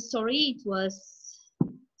one. I'm sorry, it was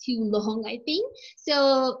too long, I think.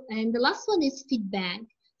 So, and the last one is feedback.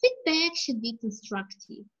 Feedback should be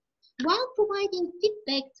constructive. While providing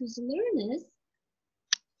feedback to the learners,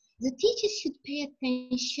 the teachers should pay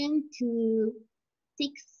attention to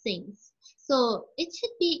 6 things. So it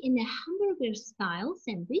should be in a hamburger style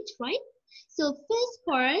sandwich, right? So first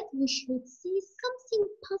part, we should say something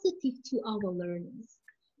positive to our learners.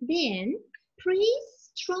 Then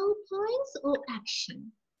praise, strong points or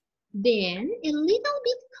action. Then a little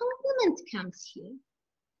bit compliment comes here.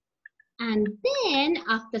 And then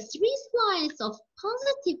after 3 slides of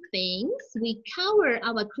positive things, we cover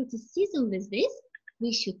our criticism with this.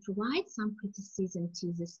 We should provide some criticism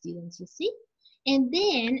to the students, you see. And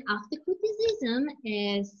then after criticism,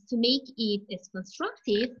 as to make it as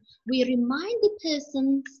constructive, we remind the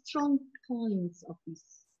person strong points of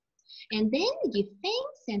this. And then give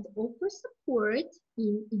thanks and offer support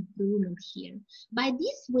in improvement here. By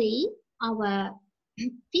this way, our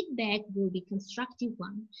feedback will be constructive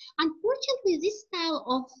one. Unfortunately, this style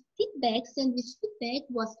of feedback, sandwich feedback,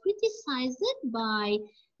 was criticized by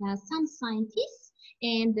some scientists,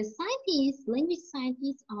 and the scientists, language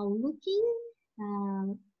scientists, are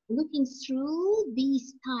looking through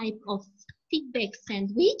these type of feedback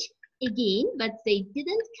sandwich again, but they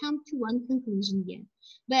didn't come to one conclusion yet.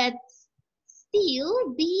 But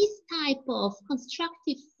still, these type of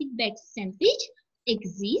constructive feedback sandwich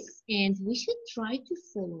exists, and we should try to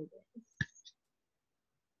follow this.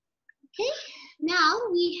 Okay, now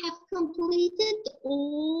we have completed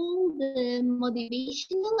all the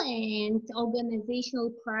motivational and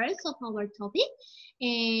organizational parts of our topic.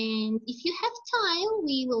 And if you have time,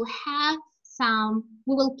 we will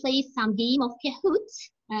play some game of Kahoot.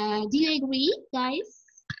 Do you agree, guys?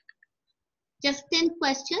 Just 10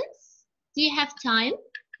 questions. Do you have time?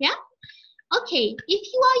 Yeah? Okay,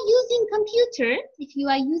 if you are using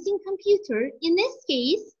computer, in this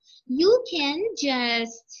case, you can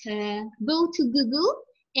just go to Google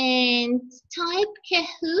and type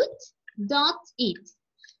kahoot.it.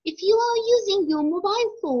 If you are using your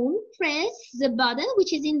mobile phone, press the button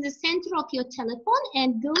which is in the center of your telephone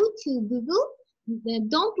and go to Google.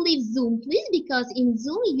 Don't leave Zoom, please, because in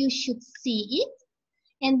Zoom you should see it.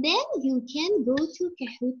 And then you can go to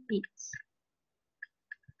Kahoot.it.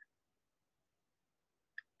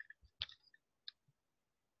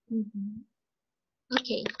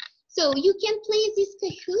 Okay, so you can play this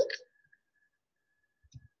Kahoot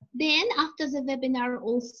then after the webinar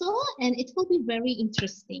also, and it will be very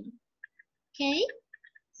interesting. Okay,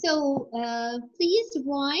 so please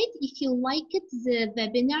write if you liked the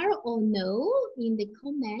webinar or no in the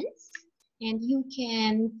comments, and you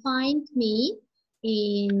can find me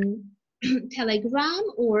in Telegram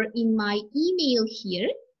or in my email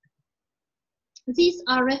here. These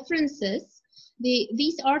are references.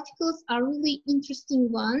 These articles are really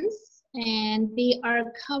interesting ones, and they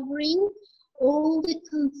are covering all the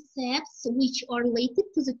concepts which are related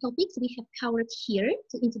to the topics we have covered here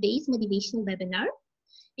in today's motivational webinar.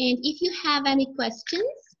 And if you have any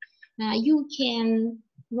questions, you can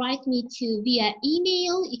write me via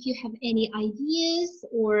email. If you have any ideas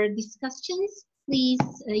or discussions, please,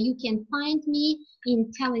 you can find me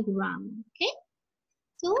in Telegram, okay?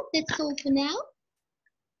 So that's all for now.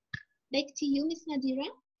 Back to you, Ms. Nadira.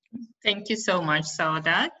 Thank you so much,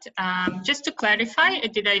 Saodat. Just to clarify,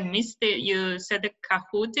 did I miss you said the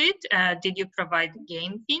Kahoot it? Did you provide the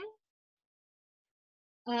game theme?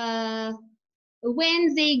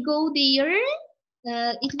 When they go there,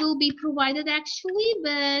 it will be provided actually,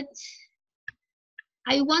 but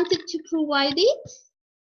I wanted to provide it,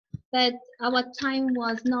 but our time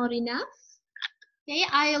was not enough. Okay,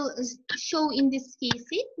 I'll show in this case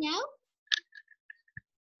it now.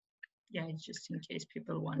 Yeah, it's just in case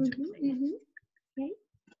people want to play. Okay.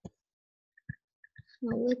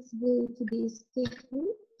 Now let's go to this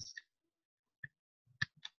Kahoot.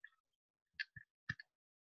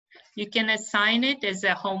 You can assign it as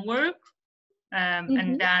a homework,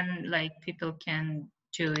 and then like people can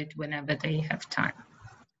do it whenever they have time.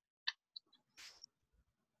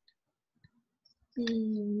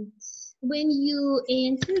 And when you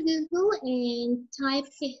enter Google and type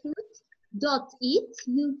Kahoot.it,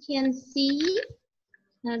 you can see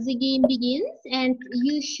the game begins, and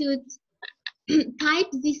you should type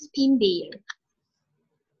this pin there.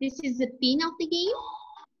 This is the pin of the game.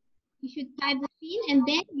 You should type the pin, and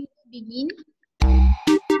then you begin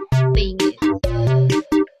playing it.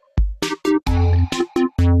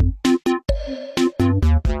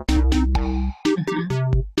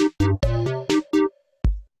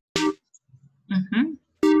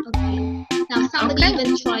 Okay. Now somebody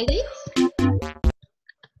even tried it.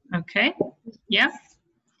 Okay. Yeah.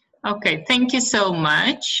 Okay. Thank you so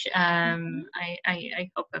much. I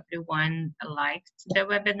hope everyone liked the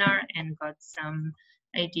webinar and got some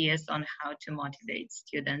ideas on how to motivate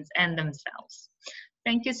students and themselves.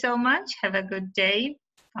 Thank you so much. Have a good day.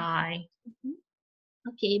 Bye.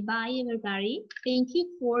 Okay. Bye, everybody. Thank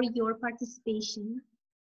you for your participation.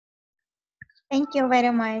 Thank you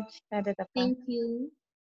very much, Saodat. Thank you.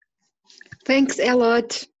 Thanks a lot.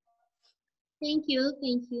 Thank you.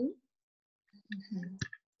 Thank you.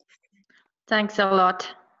 Thanks a lot.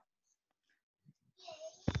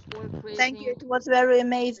 Thank you. It was very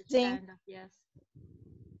amazing. Yes.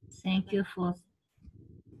 Thank you for.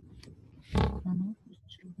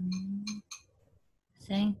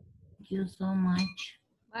 Thank you so much.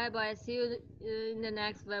 Bye bye. See you in the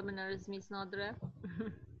next webinars, Miss Nodra.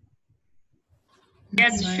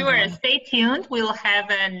 Yes, Bye sure. bye. Stay tuned. We'll have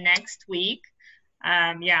a next week.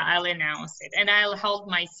 Yeah, I'll announce it, and I'll hold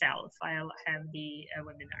myself. I'll have the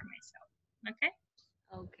webinar myself. Okay.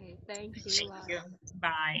 Okay. Thank you. Thank you.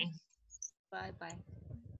 Bye. Bye bye.